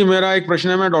पंकज जी, मेरा एक प्रश्न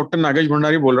है। मैं डॉक्टर नागेश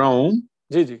भंडारी बोल रहा हूँ।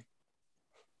 जी जी।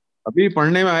 अभी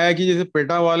पढ़ने में आया कि जैसे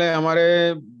पेटा वाले हमारे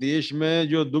देश में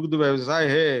जो दुग्ध व्यवसाय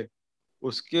है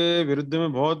उसके विरुद्ध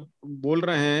में बहुत बोल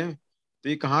रहे हैं, तो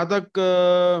ये कहाँ तक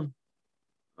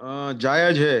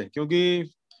जायज है?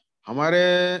 क्योंकि हमारे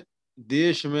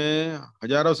देश में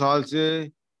हजारों साल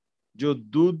से जो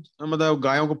दूध, मतलब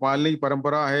गायों को पालने की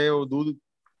परंपरा है, वो दूध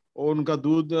और उनका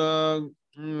दूध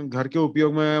घर के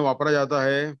उपयोग में वापरा जाता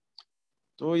है।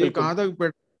 तो ये बिल्कुल। कहाँ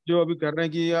तक जो अभी कर रहे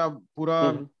हैं कि या पूरा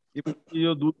ये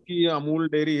जो दूध की अमूल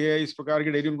डेयरी है, इस प्रकार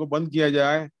की डेयरी उनको बंद किया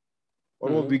जाए,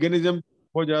 और वो विगेनिज्म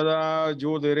बहुत ज्यादा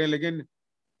जोर दे रहे हैं। लेकिन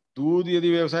दूध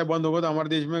यदि व्यवसाय बंद होगा तो हमारे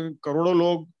देश में करोड़ों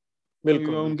लोग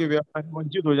बिल्कुल उनके व्यवसाय से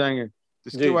वंचित हो जाएंगे। तो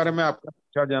इसके जी बारे जी। में आपका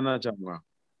विचार जानना चाहूंगा।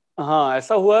 हाँ,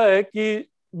 ऐसा हुआ है कि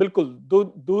बिल्कुल,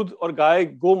 दूध दूध और गाय,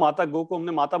 गो माता, गो को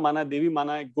हमने माता माना है, देवी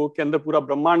माना है। गो के अंदर पूरा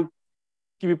ब्रह्मांड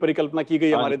की भी परिकल्पना की गई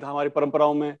है हमारी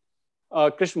परंपराओं में।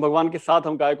 कृष्ण भगवान के साथ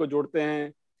हम गाय को जोड़ते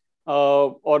हैं।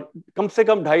 और कम से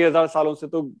कम 2500 सालों से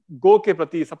तो गो के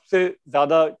प्रति सबसे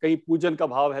ज्यादा कहीं पूजन का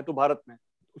भाव है तो भारत में,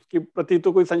 उसके प्रति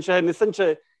तो कोई संशय,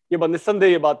 निसंशय,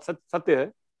 निस्संदेह ये बात सत्य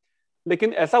है।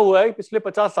 लेकिन ऐसा हुआ है कि पिछले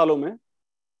 50 सालों में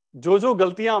जो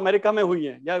गलतियां अमेरिका में हुई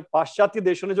हैं या पाश्चात्य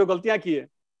देशों ने जो गलतियां की है,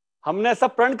 हमने ऐसा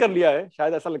प्रण कर लिया है,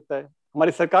 शायद ऐसा लगता है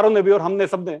हमारी सरकारों ने भी और हमने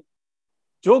सबने,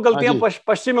 जो गलतियां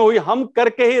पश्चिम में हुई हम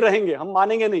करके ही रहेंगे, हम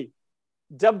मानेंगे नहीं।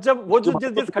 जब जब वो जो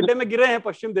जिस खड्डे में गिरे हैं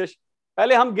पश्चिम देश,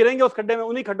 पहले हम गिरेंगे उस खड्डे में,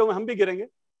 उन्हीं खड्डों में हम भी गिरेंगे,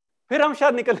 फिर हम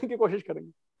शायद निकलने की कोशिश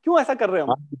करेंगे। क्यों ऐसा कर रहे हैं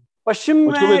हम? पश्चिम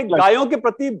में गायों के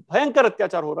प्रति भयंकर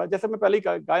अत्याचार हो रहा है। जैसे मैं पहले ही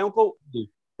कहा, गायों को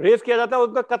रेस किया जाता है,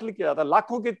 उनका कत्ल किया जाता है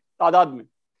लाखों की तादाद में।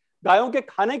 गायों के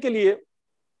खाने के लिए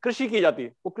कृषि की जाती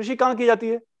है। वो कृषि कहाँ की जाती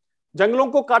है? जंगलों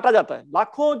को काटा जाता है।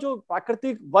 लाखों जो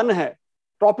प्राकृतिक वन है,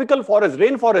 tropical forest,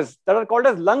 rain forest that are called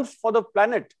as lungs for the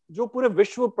planet, जो पूरे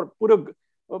विश्व, पूरे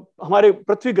हमारे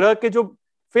पृथ्वी ग्रह के जो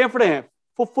फेफड़े हैं,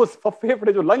 फुफ्फुस,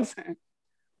 फेफड़े जो लंग्स हैं,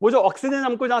 वो जो ऑक्सीजन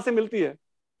हमको जहां से मिलती है,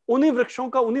 उन्हीं वृक्षों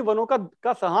का, उन्हीं वनों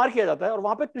का संहार किया जाता है और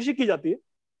वहां पे कृषि की जाती है।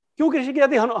 क्यों कृषि की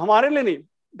जाती है? हमारे लिए नहीं,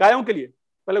 गायों के लिए।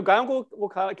 पहले गायों को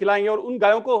वो खिलाएंगे और उन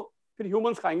गायों को फिर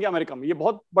ह्यूमंस खाएंगे अमेरिका में। ये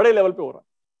बहुत बड़े लेवल पे हो रहा है।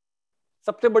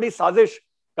 सबसे बड़ी साजिश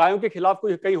गायों के खिलाफ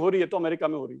कोई कहीं हो रही है तो अमेरिका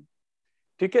में हो रही है।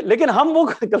 ठीक है, लेकिन हम वो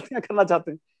गलतियां करना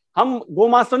चाहते हैं। हम गो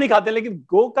मांस तो नहीं खाते, लेकिन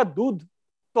गो का दूध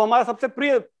तो हमारा सबसे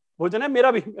प्रिय भोजन है,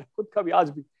 मेरा भी, मेरा खुद का भी, आज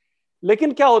भी।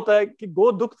 लेकिन क्या होता है कि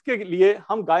गो दुग्ध के लिए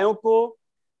हम गायों को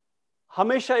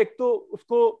हमेशा, एक तो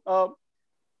उसको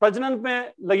प्रजनन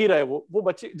में लगी रहे, वो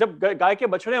बच्चे, जब गाय के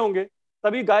बछड़े होंगे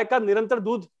तभी गाय का निरंतर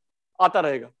दूध आता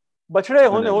रहेगा। बछड़े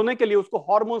होने के लिए उसको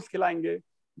हार्मोन्स खिलाएंगे,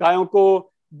 गायों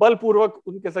को बलपूर्वक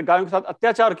उनके साथ, गायों के साथ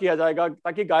अत्याचार किया जाएगा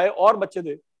ताकि गाय और बच्चे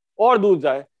दे और दूध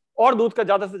जाए और दूध का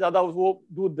ज्यादा से ज्यादा वो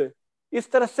दूध दे।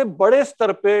 इस तरह से बड़े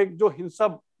स्तर पे जो हिंसा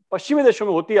पश्चिमी देशों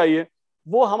में होती आई है,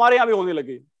 वो हमारे यहाँ भी होने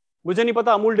लगी। मुझे नहीं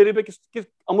पता अमूल डेयरी पे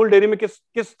अमूल डेयरी में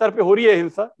किस स्तर पे हो रही है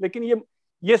हिंसा, लेकिन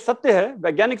ये सत्य है,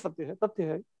 वैज्ञानिक सत्य है, तथ्य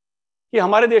है कि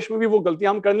हमारे देश में भी वो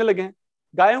गलतियां हम करने लगे हैं।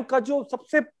 गायों का जो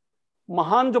सबसे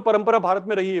महान जो परंपरा भारत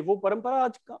में रही है, वो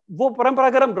परंपरा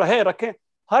अगर हम रखें,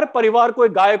 हर परिवार को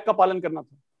एक गाय का पालन करना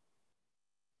था।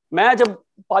 मैं जब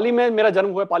पाली में, मेरा जन्म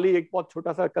हुआ, पाली एक बहुत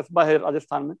छोटा सा कस्बा है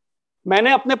राजस्थान में,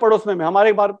 मैंने अपने पड़ोस में,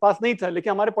 हमारे पास नहीं था,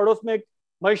 लेकिन हमारे पड़ोस में एक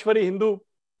महेश्वरी हिंदू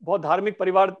बहुत धार्मिक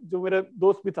परिवार, जो मेरे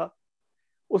दोस्त भी था,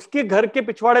 उसके घर के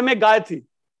पिछवाड़े में गाय थी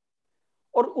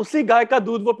और उसी गाय का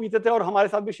दूध वो पीते थे और हमारे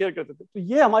साथ भी शेयर करते थे। तो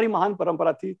ये हमारी महान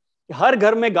परंपरा थी कि हर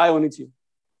घर में गाय होनी चाहिए।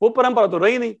 वो परंपरा तो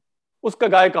रही नहीं, उसका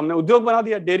गाय का हमने उद्योग बना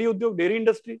दिया, डेयरी उद्योग, डेयरी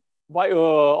इंडस्ट्री,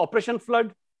 ऑपरेशन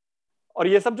फ्लड, और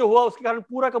ये सब जो हुआ उसके कारण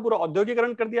पूरा का पूरा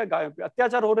औद्योगिकरण कर दिया। गायों पे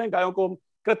अत्याचार हो रहे हैं, गायों को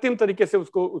कृत्रिम तरीके से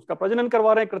उसका प्रजनन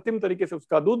करवा रहे हैं, कृत्रिम तरीके से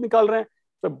उसका दूध निकाल रहे हैं,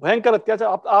 तो भयंकर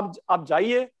अत्याचार। आप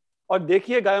जाइए और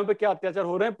देखिए गायों पे क्या अत्याचार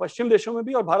हो रहे हैं, पश्चिम देशों में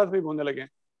भी और भारत में भी होने लगे हैं।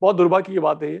 बहुत दुर्भाग्य की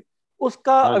बात है ये।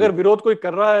 उसका अगर विरोध कोई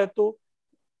कर रहा है तो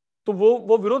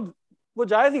वो विरोध वो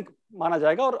जायज ही माना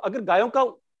जाएगा। और अगर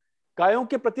गायों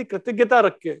के प्रति कृतज्ञता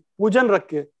रख के, पूजन रख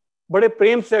के, बड़े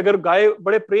प्रेम से, अगर गाय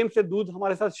बड़े प्रेम से दूध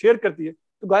हमारे साथ शेयर करती है,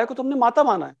 तो गाय को तो हमने माता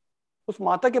माना है। उस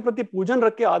माता के प्रति पूजन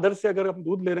रख के, आदर से अगर हम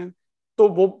दूध ले रहे हैं, तो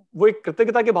वो एक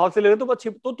कृतज्ञता के भाव से ले रहे हैं, तो अच्छी,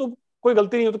 तो कोई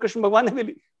गलती नहीं हो। तो कृष्ण भगवान ने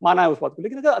भी माना है उस बात को।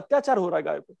 लेकिन अगर अत्याचार हो रहा है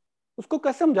गाय पे, उसको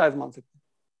कैसे हम जायज मान सकते हैं?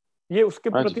 ये उसके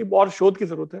प्रति और शोध की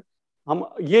जरूरत है। हम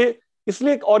ये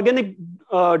इसलिए एक ऑर्गेनिक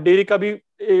डेयरी का भी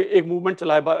एक मूवमेंट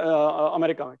चला है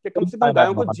अमेरिका में, कि कम से कम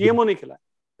गायों को जीएमओ नहीं खिलाए,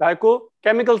 गाय को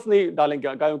केमिकल्स नहीं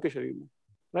डालेंगे गायों के शरीर में,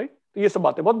 राइट। तो ये सब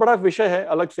बातें, बहुत बड़ा विषय है,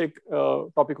 अलग से एक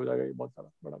टॉपिक हो जाएगा ये, बहुत सारा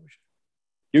बड़ा विषय।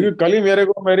 क्योंकि कल ही मेरे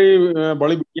को मेरी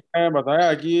बड़ी बेटी ने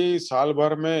बताया कि साल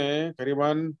भर में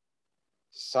करीबन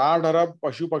 60 अरब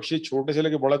पशु पक्षी, छोटे से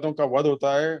लेकर बड़े तक का वध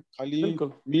होता है खाली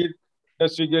मीट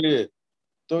इंडस्ट्री के लिए।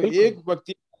 तो एक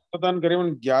व्यक्ति करीबन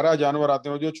 11 जानवर आते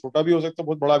हैं, जो छोटा भी हो सकता है,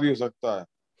 बहुत बड़ा भी हो सकता है।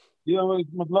 ये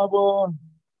मतलब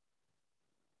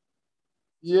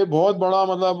ये बहुत बड़ा,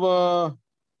 मतलब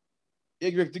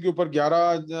एक व्यक्ति के ऊपर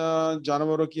 11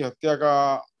 जानवरों की हत्या का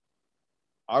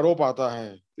आरोप आता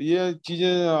है। तो ये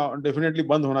चीजें डेफिनेटली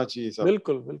बंद होना चाहिए सब।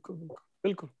 बिल्कुल बिल्कुल बिल्कुल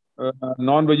बिल्कुल।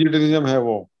 नॉन वेजिटेरियनिज्म है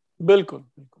वो। बिल्कुल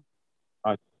बिल्कुल।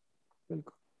 हाँ,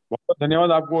 बिल्कुल। बहुत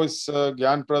धन्यवाद आपको इस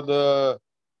ज्ञानप्रद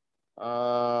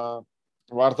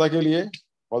वार्ता के लिए।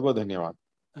 बहुत बहुत धन्यवाद।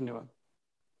 धन्यवाद।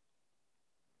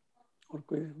 और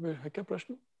कोई है क्या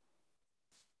प्रश्न?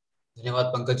 धन्यवाद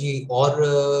पंकज जी। और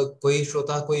कोई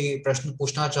श्रोता कोई प्रश्न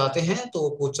पूछना चाहते हैं तो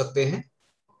पूछ सकते हैं।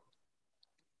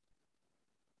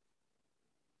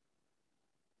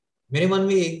 मेरे मन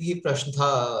में एक ही प्रश्न था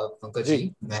पंकज जी।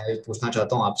 जी, मैं पूछना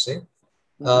चाहता हूँ आपसे।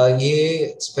 हम्म,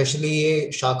 ये स्पेशली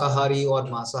ये शाकाहारी और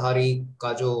मांसाहारी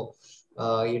का जो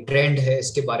ये ट्रेंड है,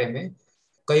 इसके बारे में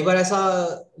कई बार ऐसा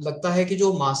लगता है कि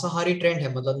जो मांसाहारी ट्रेंड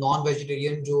है, मतलब नॉन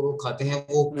वेजिटेरियन जो लोग खाते हैं,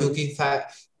 वो हम्म, क्योंकि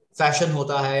फैशन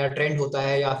होता है या ट्रेंड होता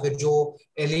है, या फिर जो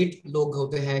एलिट लोग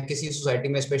होते हैं किसी सोसाइटी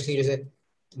में, स्पेशली जैसे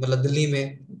मतलब दिल्ली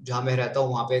में जहाँ मैं रहता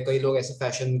हूँ, वहाँ पे कई लोग ऐसे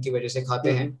फैशन की वजह से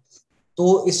खाते हैं। हम्म,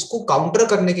 तो इसको काउंटर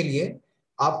करने के लिए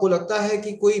आपको लगता है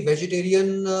कि कोई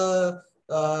वेजिटेरियन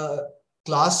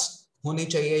क्लास होनी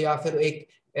चाहिए, या फिर एक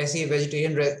ऐसी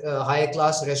वेजिटेरियन हाई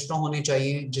क्लास रेस्टोरेंट होने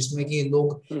चाहिए जिसमें कि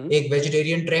लोग हम्म। एक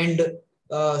वेजिटेरियन ट्रेंड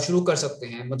शुरू कर सकते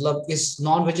हैं, मतलब इस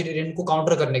नॉन वेजिटेरियन को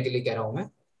काउंटर करने के लिए कह रहा हूं मैं।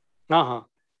 हाँ हाँ,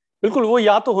 बिल्कुल, वो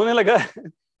या तो होने लगा है।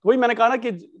 वही मैंने कहा ना कि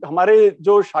हमारे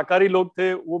जो शाकाहारी लोग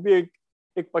थे वो भी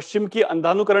एक पश्चिम की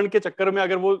अंधानुकरण के चक्कर में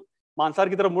अगर वो मांसाहार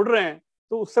की तरफ मुड़ रहे हैं,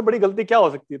 तो उससे बड़ी गलती क्या हो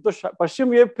सकती है। तो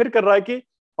पश्चिम ये फिर कर रहा है कि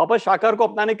वापस शाकाहार को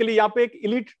अपनाने के लिए यहाँ पे एक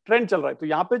इलीट ट्रेंड चल रहा है। तो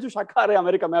यहाँ पे जो शाकाहार है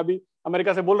अमेरिका में, अभी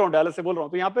अमेरिका से बोल रहा हूँ, डैलस से बोल रहा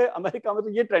हूँ, तो यहाँ पे अमेरिका में तो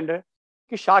ये ट्रेंड है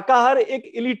कि शाकाहार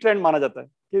एक इलीट ट्रेंड माना जाता है,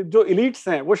 कि जो इलीट्स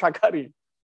हैं वो शाकाहारी हैं।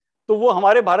 तो वो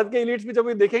हमारे भारत के इलीट्स भी जब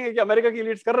ये देखेंगे कि अमेरिका की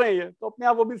इलीट्स कर रहे हैं ये, तो अपने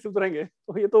आप वो भी सुधरेंगे।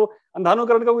 तो ये तो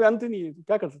अंधानुकरण का कोई अंत ही नहीं है, तो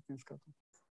क्या कर सकते हैं इसका।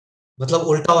 मतलब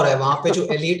उल्टा हो रहा है, वहां पे जो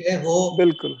एलिट है वो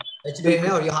बिल्कुल, वेजिटेरियन है,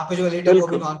 बिल्कुल, और यहाँ पे जो एलिट है वो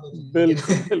भी बिल्कुल, नॉन वेजिटेरियन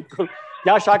बिल्कुल, है। बिल्कुल।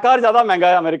 यहाँ शाकाहार ज्यादा महंगा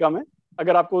है अमेरिका में।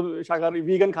 अगर आपको शाकाहारी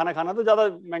वीगन खाना खाना तो ज्यादा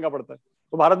महंगा पड़ता है।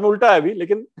 तो भारत में उल्टा है अभी,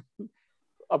 लेकिन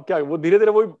अब क्या, वो धीरे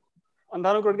धीरे वही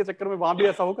अंधानुकरण के चक्कर में वहां भी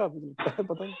ऐसा होगा, मुझे लगता है,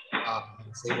 पता नहीं।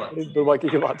 हाँ, सही बात। बड़ी दुर्भाग्य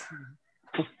की बात।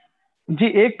 जी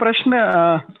एक प्रश्न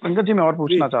पंकज जी मैं और जी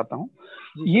पूछना चाहता हूँ।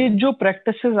 जी ये जो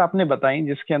प्रैक्टिसेस आपने बताई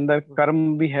जिसके अंदर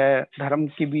कर्म भी है, धर्म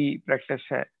की भी प्रैक्टिस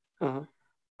है, हाँ,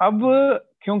 अब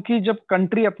क्योंकि जब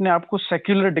कंट्री अपने आप को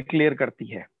सेक्युलर डिक्लेयर करती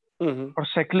है हम्म, और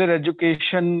सेक्युलर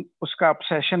एजुकेशन उसका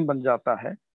obsession बन जाता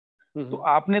है, तो हम्म,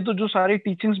 आपने तो जो सारी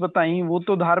टीचिंग्स बताई वो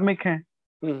तो धार्मिक हैं,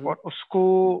 हम्म, और उसको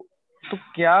तो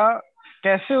क्या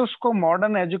कैसे उसको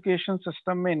मॉडर्न एजुकेशन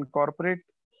सिस्टम में इनकॉर्पोरेट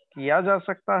किया जा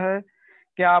सकता है?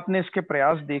 क्या आपने इसके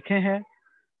प्रयास देखे हैं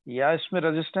या इसमें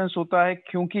रेजिस्टेंस होता है?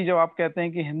 क्योंकि जब आप कहते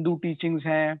हैं कि हिंदू टीचिंग्स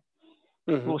हैं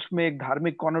तो उसमें एक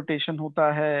धार्मिक कॉनोटेशन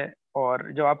होता है,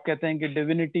 और जब आप कहते हैं कि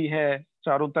डिविनिटी है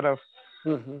चारों तरफ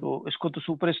हम्म, तो इसको तो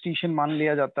सुपरस्टिशन मान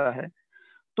लिया जाता है।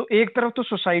 तो एक तरफ तो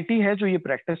सोसाइटी है जो ये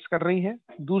प्रैक्टिस कर रही है,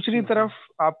 दूसरी तरफ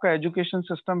आपका एजुकेशन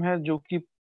सिस्टम है जो कि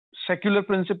सेक्युलर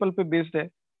प्रिंसिपल पे बेस्ड है।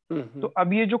 तो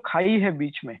अब ये जो खाई है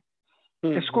बीच में,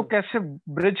 इसको कैसे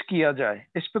ब्रिज किया जाए,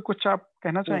 इस पे कुछ आप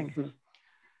कहना चाहेंगे?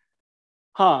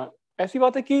 हाँ, ऐसी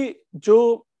बात है कि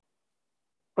जो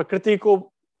प्रकृति को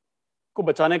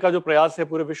बचाने का जो प्रयास है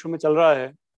पूरे विश्व में चल रहा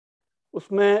है,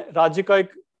 उसमें राज्य का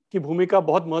एक की भूमिका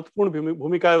बहुत महत्वपूर्ण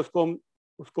भूमिका है।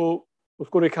 उसको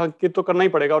उसको रेखांकित तो करना ही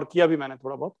पड़ेगा, और किया भी मैंने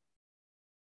थोड़ा बहुत।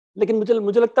 लेकिन मुझे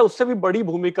मुझे लगता है उससे भी बड़ी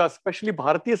भूमिका, स्पेशली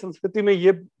भारतीय संस्कृति में,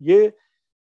 ये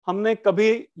हमने कभी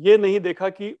ये नहीं देखा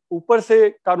कि ऊपर से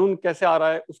कानून कैसे आ रहा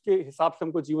है उसके हिसाब से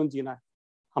हमको जीवन जीना है।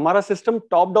 हमारा सिस्टम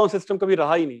टॉप डाउन सिस्टम कभी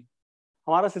रहा ही नहीं।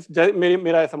 हमारा सिस्टम,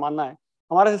 मेरा ऐसा मानना है,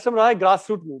 हमारा सिस्टम रहा है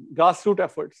ग्रास रूट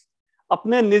एफर्ट्स।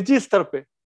 अपने निजी स्तर पे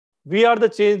we are the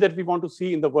change that we want to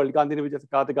C in the world. Gandhi ने भी जैसे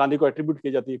कहा था, गांधी को एट्रीब्यूट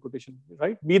की जाती है quotation,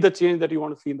 right, be the change that you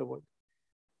want to C in the world.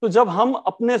 तो जब हम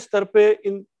अपने स्तर पे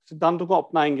इन सिद्धांतों को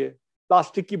अपनाएंगे,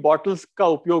 प्लास्टिक की बॉटल्स का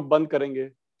उपयोग बंद करेंगे,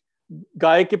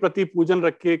 गाय के प्रति पूजन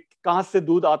रख के कहाँ से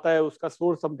दूध आता है उसका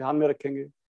सोर्स सब ध्यान में रखेंगे,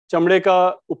 चमड़े का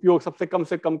उपयोग सबसे कम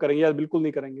से कम करेंगे या बिल्कुल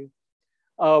नहीं करेंगे,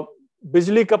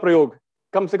 बिजली का प्रयोग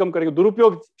कम से कम करेंगे,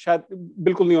 दुरुपयोग शायद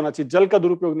बिल्कुल नहीं होना चाहिए, जल का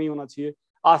दुरुपयोग नहीं होना चाहिए,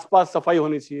 आसपास सफाई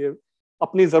होनी चाहिए,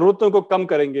 अपनी जरूरतों को कम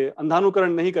करेंगे,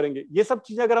 अंधानुकरण नहीं करेंगे। ये सब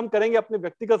चीजें अगर हम करेंगे अपने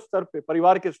व्यक्तिगत स्तर पे,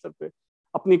 परिवार के स्तर पे,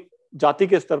 अपनी जाति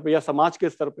के स्तर पे या समाज के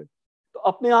स्तर पे, तो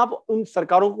अपने आप उन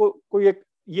सरकारों को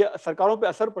ये सरकारों पे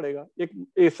असर पड़ेगा।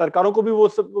 एक सरकारों को भी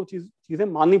वो चीजें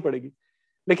माननी पड़ेगी।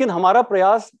 लेकिन हमारा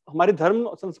प्रयास, हमारी धर्म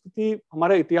संस्कृति,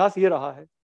 हमारा इतिहास ये रहा है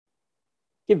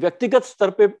कि व्यक्तिगत स्तर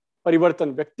पे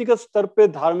परिवर्तन, व्यक्तिगत स्तर पे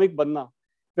धार्मिक बनना,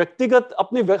 व्यक्तिगत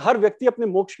हर व्यक्ति अपने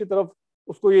मोक्ष की तरफ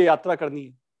उसको ये यात्रा करनी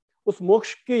है। उस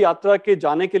मोक्ष की यात्रा के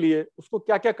जाने के लिए उसको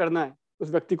क्या क्या करना है, उस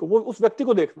व्यक्ति को, वो उस व्यक्ति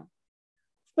को देखना।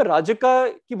 उस पर राज्य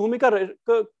की भूमिका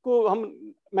को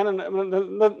मैंने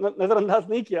नजरअंदाज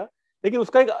नहीं किया, लेकिन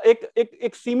उसका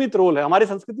एक सीमित रोल है। हमारी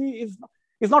संस्कृति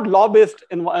is not law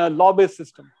based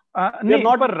system. नहीं,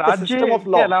 पर राज्य ऑफ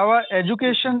के लॉ। अलावा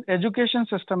एजुकेशन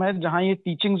सिस्टम है जहाँ ये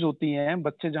टीचिंग्स होती हैं,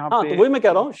 बच्चे जहाँ हाँ, पे तो वही मैं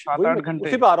कह रहा हूँ, 7-8 घंटे।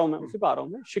 उसी पे आ रहा हूँ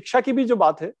मैं। शिक्षा की भी जो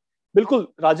बात है, बिल्कुल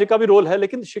राज्य का भी रोल है,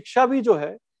 लेकिन शिक्षा भी जो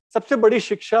है, सबसे बड़ी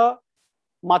शिक्षा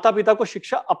माता पिता को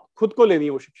शिक्षा अब खुद को लेनी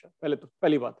है। वो शिक्षा पहले तो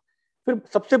पहली बात। फिर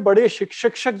सबसे बड़े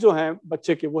शिक्षक जो हैं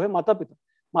बच्चे के, वो है माता पिता।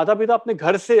 माता पिता अपने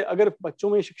घर से अगर बच्चों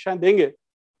में शिक्षाएं देंगे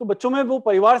तो बच्चों में वो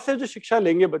परिवार से जो शिक्षा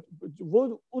लेंगे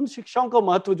वो उन शिक्षाओं का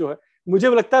महत्व जो है, मुझे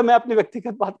लगता है, मैं अपनी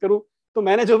व्यक्तिगत बात करूं तो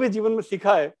मैंने जो भी जीवन में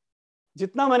सीखा है,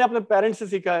 जितना मैंने अपने पेरेंट्स से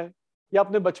सीखा है या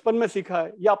अपने बचपन में सीखा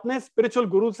है या अपने स्पिरिचुअल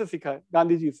गुरु से सीखा है,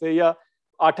 गांधी जी से या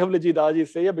आठवले जी दादाजी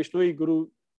से या बिश्नोई गुरु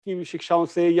की शिक्षाओं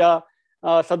से या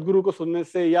सदगुरु को सुनने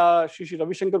से या श्री श्री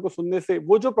रविशंकर को सुनने से,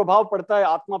 वो जो प्रभाव पड़ता है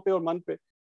आत्मा पे और मन पे,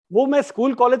 वो मैं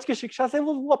स्कूल कॉलेज की शिक्षा से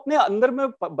वो अपने अंदर में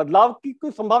बदलाव की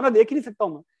कोई संभावना देख ही नहीं सकता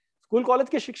हूँ। मैं स्कूल कॉलेज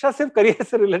की शिक्षा सिर्फ करियर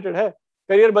से रिलेटेड है,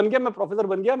 करियर बन गया, मैं प्रोफेसर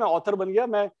बन गया, मैं ऑथर बन गया,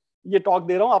 मैं ये टॉक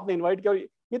दे रहा हूँ, आपने इन्वाइट किया,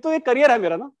 ये तो एक करियर है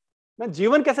मेरा ना। मैं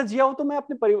जीवन कैसे जिया हूँ तो मैं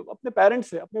अपने पेरेंट्स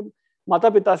से, अपने माता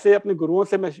पिता से, अपने गुरुओं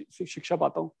से मैं शिक्षा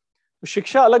पाता हूँ। तो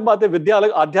शिक्षा अलग बात है, विद्या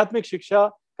अलग। आध्यात्मिक शिक्षा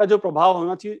का जो प्रभाव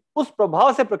होना चाहिए, उस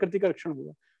प्रभाव से प्रकृति का रक्षण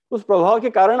होगा, उस प्रभाव के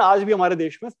कारण आज भी हमारे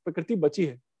देश में प्रकृति बची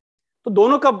है। तो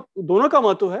दोनों का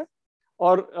महत्व है।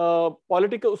 और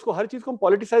पॉलिटिकल, उसको हर चीज को हम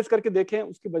पॉलिटिसाइज करके देखें,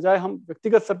 उसके बजाय हम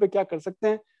व्यक्तिगत स्तर पे क्या कर सकते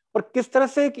हैं और किस तरह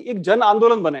से एक जन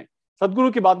आंदोलन बने।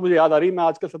 सदगुरु की बात मुझे याद आ रही है, मैं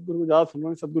आजकल सदगुरु को ज्यादा सुन रहा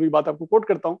हूँ, सदगुरु की बात आपको कोट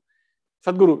करता हूँ।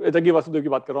 सदगुरु जग्गी वासुदेव की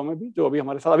बात कर रहा हूँ मैं भी, जो अभी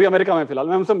हमारे साथ, अभी अमेरिका में फिलहाल,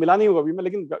 मैं उनसे मिला नहीं होगा अभी मैं,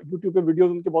 लेकिन यूट्यूब पे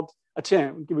वीडियोस उनके बहुत अच्छे हैं,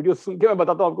 उनकी वीडियोस सुन के मैं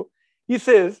बताता हूँ आपको। He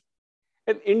says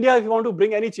in India if you want to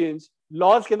bring any change,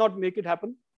 laws can not make it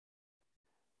happen,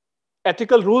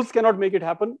 ethical rules can not make it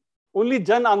happen, only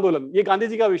जन आंदोलन। ये गांधी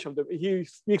जी का भी शब्द है। He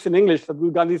speaks in English,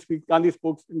 Gandhi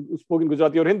spoke in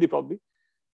Gujarati और Hindi probably.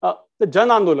 The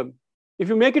जन आंदोलन, if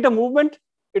you make it a movement,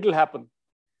 it will happen.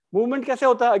 Movement कैसे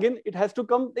होता है? Again, it has to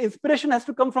come, the inspiration has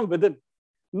to come from with in.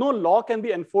 No law can be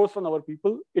enforced on our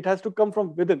people. It has to come from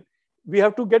within. We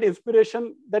have to get inspiration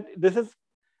that this is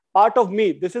part of me.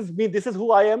 This is me. This is who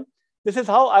I am. This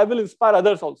is how I will inspire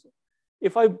others also.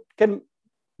 If I can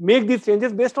make these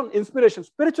changes based on inspiration,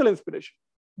 spiritual inspiration,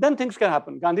 then things can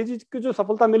happen. Gandhi ji की जो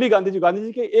सफलता मिली, गांधी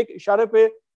जी के एक इशारे पे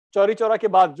चौरी चौरा के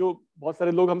बाद, जो बहुत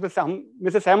सारे लोग हम में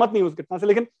से सहमत नहीं उस घटना से,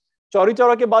 लेकिन चौरी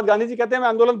चौरा के बाद गांधी जी कहते हैं मैं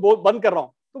आंदोलन बंद कर रहा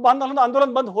हूँ, तो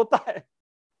आंदोलन बंद होता है।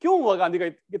 क्यों हुआ? गांधी का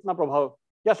कितना प्रभाव,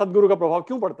 या सदगुरु का प्रभाव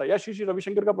क्यों पड़ता है, या श्री श्री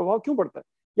रविशंकर का प्रभाव क्यों पड़ता है,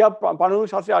 या पांडुरंग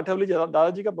शास्त्री आठवले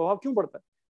दादाजी का प्रभाव क्यों पड़ता है?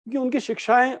 क्योंकि उनकी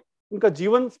शिक्षाएं, उनका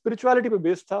जीवन स्पिरिचुअलिटी पे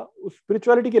बेस्ड था। उस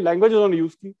स्पिरिचुअलिटी की लैंग्वेज उन्होंने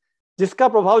यूज की, जिसका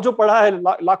प्रभाव जो पड़ा है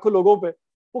लाखों लोगों पे,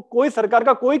 वो कोई सरकार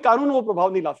का कोई कानून वो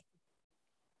प्रभाव नहीं ला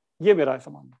सकता। ये मेरा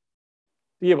ऐसा मानना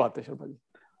है। ये बात है शर्मा जी।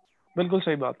 बिल्कुल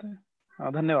सही बात है,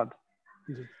 धन्यवाद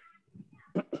जी।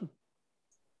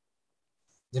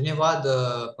 धन्यवाद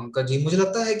पंकज जी। मुझे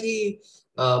लगता है कि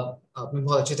आपने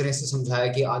बहुत अच्छी तरह से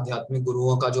समझाया कि आध्यात्मिक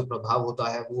गुरुओं का जो प्रभाव होता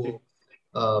है वो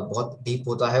बहुत डीप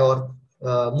होता है। और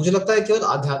मुझे लगता है केवल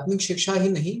आध्यात्मिक शिक्षा ही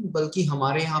नहीं, बल्कि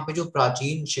हमारे यहाँ पे जो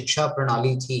प्राचीन शिक्षा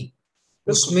प्रणाली थी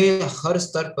उसमें हर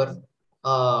स्तर पर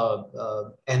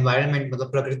एनवायरनमेंट,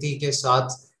 मतलब प्रकृति के साथ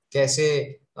कैसे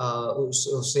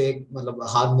उससे मतलब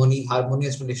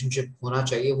हार्मोनियस रिलेशनशिप होना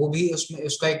चाहिए, वो भी उसमें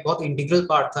उसका एक बहुत इंटीग्रल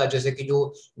पार्ट था। जैसे कि जो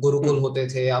गुरुकुल होते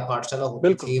थे या पाठशाला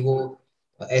होती थी, वो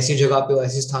ऐसी जगह पे,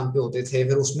 ऐसे स्थान पे होते थे।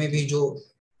 फिर उसमें भी जो,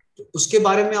 उसके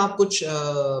बारे में आप कुछ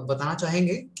बताना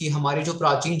चाहेंगे कि हमारी जो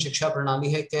प्राचीन शिक्षा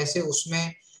प्रणाली है, कैसे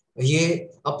उसमें ये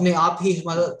अपने आप ही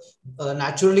मतलब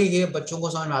नेचुरली ये बच्चों को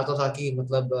समझ में आता था कि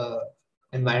मतलब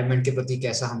एनवायरनमेंट के प्रति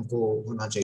कैसा हमको होना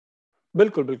चाहिए।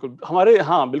 बिल्कुल बिल्कुल, हमारे,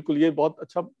 हाँ बिल्कुल, ये बहुत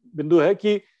अच्छा बिंदु है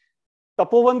कि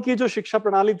तपोवन की जो शिक्षा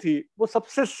प्रणाली थी वो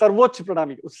सबसे सर्वोच्च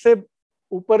प्रणाली, उससे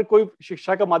ऊपर कोई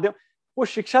शिक्षा का माध्यम, वो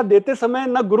शिक्षा देते समय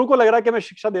न गुरु को लग रहा है कि मैं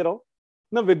शिक्षा दे रहा हूँ,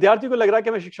 न विद्यार्थी को लग रहा है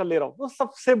कि मैं शिक्षा ले रहा हूँ। वो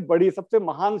सबसे बड़ी, सबसे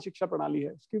महान शिक्षा प्रणाली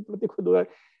है, उसके प्रति खुद हुआ है।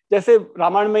 जैसे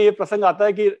रामायण में ये प्रसंग आता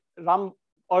है कि राम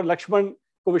और लक्ष्मण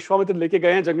को विश्वामित्र लेके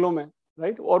गए हैं जंगलों में,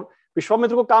 राइट, और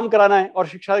विश्वामित्र को काम कराना है और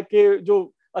शिक्षा के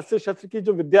जो अस्त्र शस्त्र की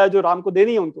जो विद्या है जो राम को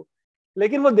देनी है उनको,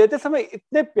 लेकिन वो देते समय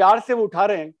इतने प्यार से वो उठा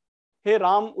रहे हैं, हे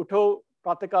राम उठो,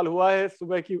 प्रातःकाल हुआ है,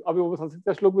 सुबह की, अभी वो संस्कृत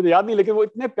का श्लोक मुझे याद नहीं, लेकिन वो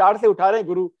इतने प्यार से उठा रहे हैं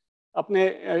गुरु अपने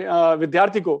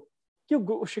विद्यार्थी को, कि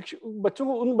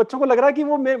उन बच्चों को लग रहा है कि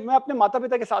वो मैं अपने माता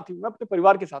पिता के साथ हूँ, मैं अपने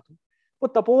परिवार के साथ हूँ। वो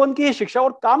तपोवन की शिक्षा,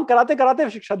 और काम कराते कराते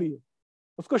शिक्षा दी है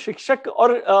उसको। शिक्षक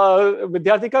और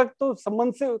विद्यार्थी का तो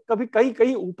संबंध से कभी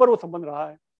कहीं ऊपर वो संबंध रहा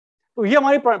है। तो ये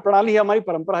हमारी प्रणाली है, हमारी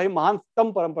परंपरा है,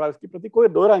 महानतम परंपरा है, उसके प्रति कोई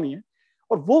दोहरा नहीं है।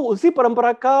 और वो उसी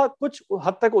परंपरा का कुछ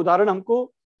हद तक उदाहरण हमको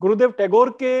गुरुदेव टैगोर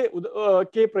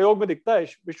के प्रयोग में दिखता है।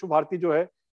 विश्व भारती जो है,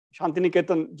 शांति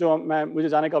निकेतन, जो मुझे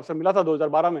जाने का अवसर मिला था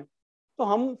 2012 में, तो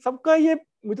हम सबका ये,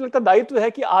 मुझे लगता है, दायित्व है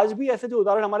कि आज भी ऐसे जो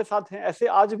उदाहरण हमारे साथ हैं, ऐसे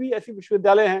आज भी ऐसी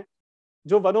विश्वविद्यालय हैं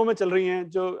जो वनों में चल रही हैं,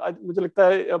 जो मुझे लगता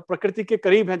है प्रकृति के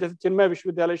करीब हैं, जैसे चिन्मय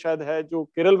विश्वविद्यालय शायद है जो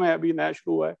केरल में अभी नया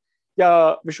शुरू हुआ है, या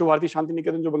विश्व भारती शांति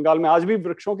निकेतन जो बंगाल में, आज भी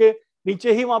वृक्षों के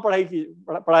नीचे ही वहां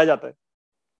पढ़ाया जाता है।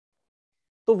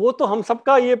 तो वो तो हम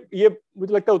सबका ये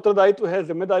मुझे लगता है उत्तरदायित्व है,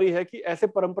 जिम्मेदारी है कि ऐसे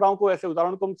परंपराओं को, ऐसे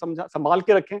उदाहरणों को हम संभाल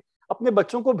के रखें, अपने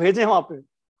बच्चों को भेजें वहां पे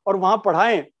और वहां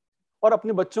पढ़ाएं, और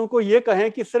अपने बच्चों को ये कहें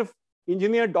कि सिर्फ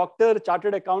इंजीनियर, डॉक्टर,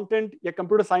 चार्टर्ड अकाउंटेंट या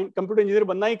कंप्यूटर इंजीनियर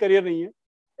बनना ही करियर नहीं है।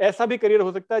 ऐसा भी करियर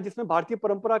हो सकता है जिसमें भारतीय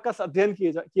परंपरा का अध्ययन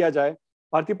किया जाए,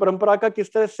 भारतीय परंपरा का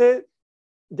किस तरह से,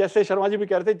 जैसे शर्मा जी भी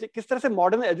कह रहे थे, किस तरह से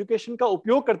मॉडर्न एजुकेशन का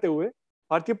उपयोग करते हुए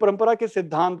भारतीय परंपरा के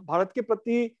सिद्धांत, भारत के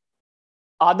प्रति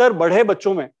आदर बढ़े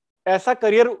बच्चों में, ऐसा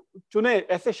करियर चुने,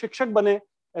 ऐसे शिक्षक बने,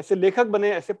 ऐसे लेखक बने,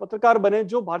 ऐसे पत्रकार बने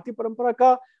जो भारतीय परंपरा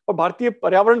का और भारतीय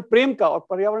पर्यावरण प्रेम का और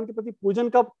पर्यावरण के प्रति पूजन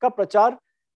का प्रचार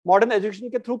मॉडर्न एजुकेशन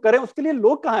के थ्रू करें। उसके लिए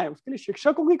लोग कहाँ हैं? उसके लिए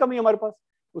शिक्षकों की कमी है हमारे पास,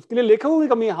 उसके लिए लेखकों की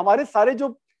कमी है। हमारे सारे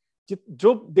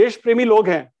जो देश प्रेमी लोग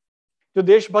हैं, जो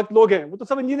देशभक्त लोग हैं, वो तो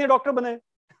सब इंजीनियर, डॉक्टर बने,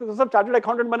 तो सब चार्टर्ड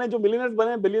अकाउंटेंट बने, जो मिलियनर्स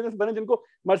बने, बिलियनर्स बने, जिनको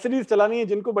मर्सिडीज चलानी है,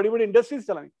 जिनको बड़ी बड़ी इंडस्ट्रीज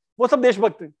चलानी, वो सब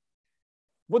देशभक्त हैं।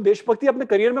 वो देशभक्ति अपने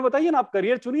करियर में बताइए ना, आप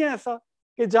करियर चुनिए ऐसा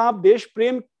कि जहां आप देश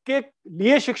प्रेम के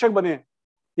लिए शिक्षक बने,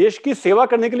 देश की सेवा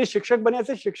करने के लिए शिक्षक बने।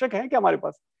 ऐसे शिक्षक हैं क्या हमारे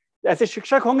पास? ऐसे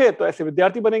शिक्षक होंगे तो ऐसे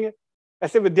विद्यार्थी बनेंगे,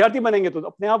 ऐसे विद्यार्थी बनेंगे तो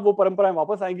अपने आप वो परंपराएं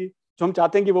वापस आएंगी जो हम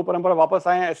चाहते हैं कि वो परंपरा वापस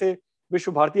आए। ऐसे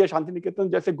विश्व भारती या शांति निकेतन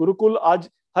जैसे गुरुकुल आज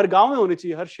हर गांव में होने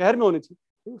चाहिए, हर शहर में होने चाहिए।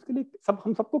 तो उसके लिए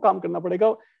हम सबको काम करना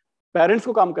पड़ेगा, पेरेंट्स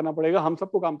को काम करना पड़ेगा, हम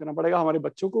सबको काम करना पड़ेगा, हमारे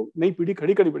बच्चों को नई पीढ़ी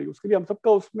खड़ी करनी पड़ेगी। उसके लिए हम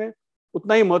सबका उसमें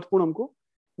उतना ही महत्वपूर्ण हमको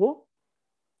वो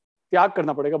त्याग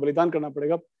करना पड़ेगा, बलिदान करना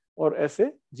पड़ेगा, और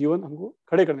ऐसे जीवन हमको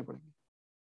खड़े करने पड़ेंगे।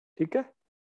 ठीक है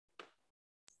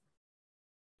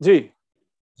जी?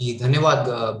 जी धन्यवाद,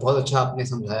 बहुत अच्छा आपने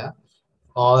समझाया।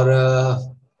 और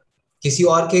किसी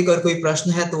और के अगर कोई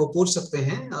प्रश्न है तो वो पूछ सकते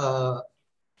हैं।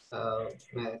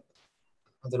 मैं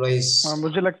अदरवाइज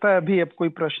मुझे लगता है अभी अब कोई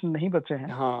प्रश्न नहीं बचे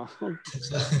हैं। हाँ,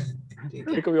 ठीक है,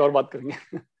 फिर कभी और बात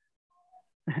करेंगे।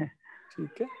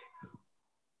 ठीक है,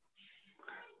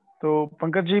 तो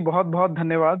पंकज जी बहुत बहुत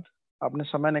धन्यवाद, आपने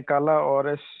समय निकाला और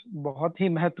इस बहुत ही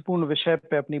महत्वपूर्ण विषय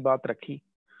पे अपनी बात रखी,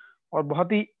 और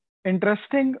बहुत ही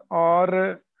इंटरेस्टिंग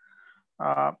और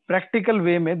प्रैक्टिकल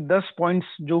वे में 10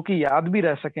 पॉइंट्स जो कि याद भी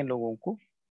रह सकें लोगों को।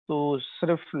 तो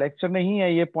सिर्फ लेक्चर नहीं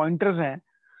है, ये पॉइंटर्स हैं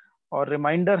और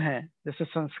रिमाइंडर हैं, जैसे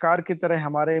संस्कार की तरह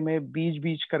हमारे में बीच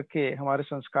बीच करके हमारे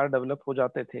संस्कार डेवलप हो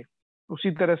जाते थे,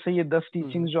 उसी तरह से ये 10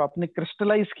 टीचिंग्स जो आपने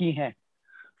क्रिस्टलाइज की हैं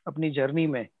अपनी जर्नी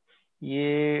में,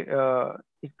 ये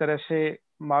एक तरह से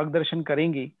मार्गदर्शन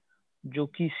करेंगी जो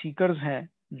कि सीकर्स हैं,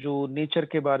 जो नेचर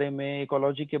के बारे में,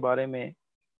 इकोलॉजी के बारे में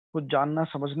कुछ जानना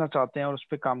समझना चाहते हैं और उस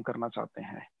पर काम करना चाहते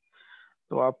हैं।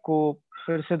 तो आपको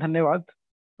फिर से धन्यवाद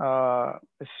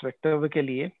इस वक्तव्य के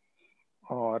लिए।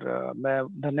 और मैं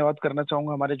धन्यवाद करना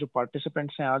चाहूंगा हमारे जो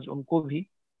पार्टिसिपेंट्स हैं आज, उनको भी,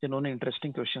 जिन्होंने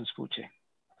इंटरेस्टिंग क्वेश्चंस पूछे।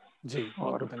 जी,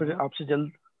 और फिर आपसे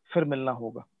जल्द फिर मिलना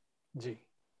होगा। जी,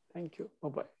 थैंक यू,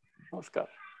 बाय बाय, नमस्कार।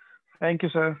 Thank you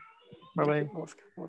sir, bye bye. नमस्कार।